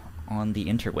you on the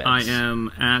interwebs? I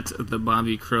am at the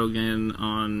Bobby Krogan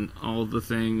on all the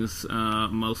things,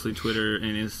 mostly Twitter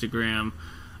and Instagram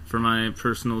for my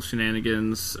personal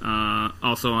shenanigans.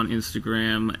 Also on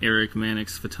Instagram, Eric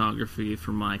Mannix Photography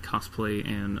for my cosplay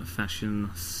and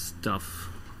fashion stuff.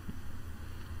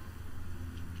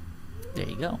 There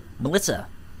you go. Melissa,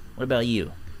 what about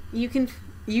you? You can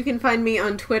find me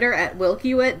on Twitter at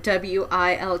Wilkywit,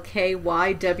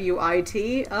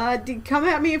 WILKYWIT. Come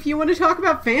at me if you want to talk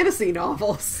about fantasy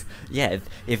novels. Yeah,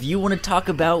 if you want to talk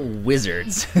about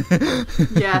wizards.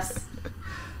 Yes.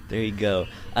 There you go.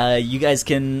 You guys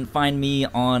can find me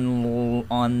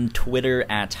on Twitter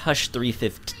at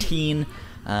Hush315.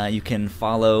 You can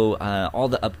follow all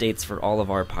the updates for all of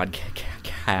our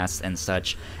podcasts and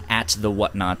such at The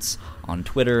Whatnots on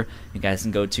Twitter. You guys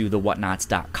can go to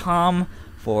thewhatnots.com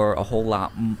for a whole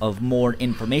lot of more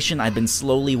information. I've been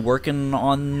slowly working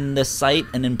on the site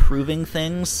and improving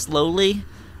things slowly.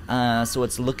 So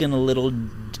it's looking a little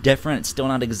different. It's still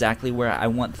not exactly where I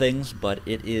want things, but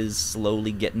it is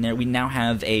slowly getting there. We now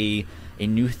have a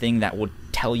new thing that will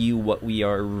tell you what we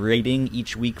are rating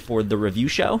each week for the review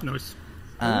show. Nice.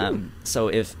 So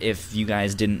if you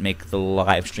guys didn't make the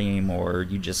live stream or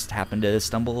you just happen to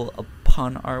stumble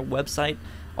upon our website,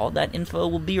 all that info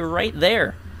will be right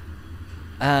there.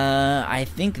 I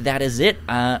think that is it.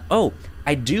 I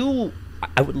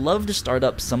would love to start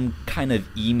up some kind of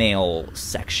email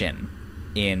section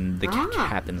in the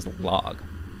Captain's Log.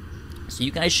 So you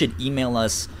guys should email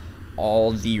us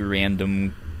all the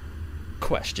random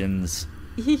questions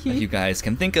that you guys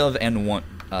can think of and want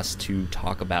us to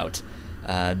talk about.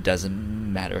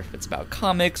 Doesn't matter if it's about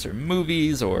comics or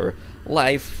movies or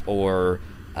life or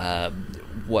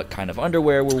what kind of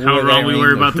underwear we're wearing. How wrong we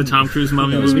were about the Tom Cruise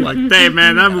Mummy movie. Like, hey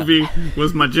man, that movie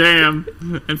was my jam,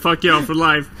 and fuck y'all for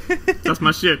life. That's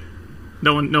my shit.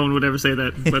 No one would ever say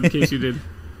that, but in case you did,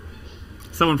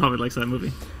 someone probably likes that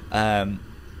movie.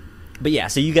 But yeah,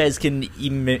 so you guys can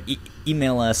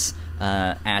email us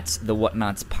at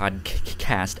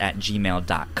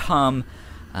thewhatnotspodcast@gmail.com,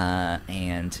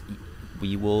 and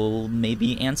we will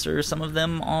maybe answer some of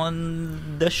them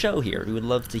on the show here. We would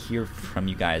love to hear from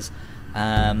you guys.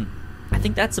 I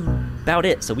think that's about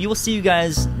it. So we will see you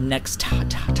guys next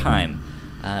time.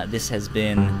 This has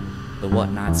been the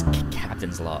Whatnots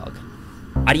Captain's Log.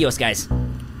 Adios, guys.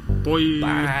 Boy.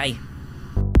 Bye.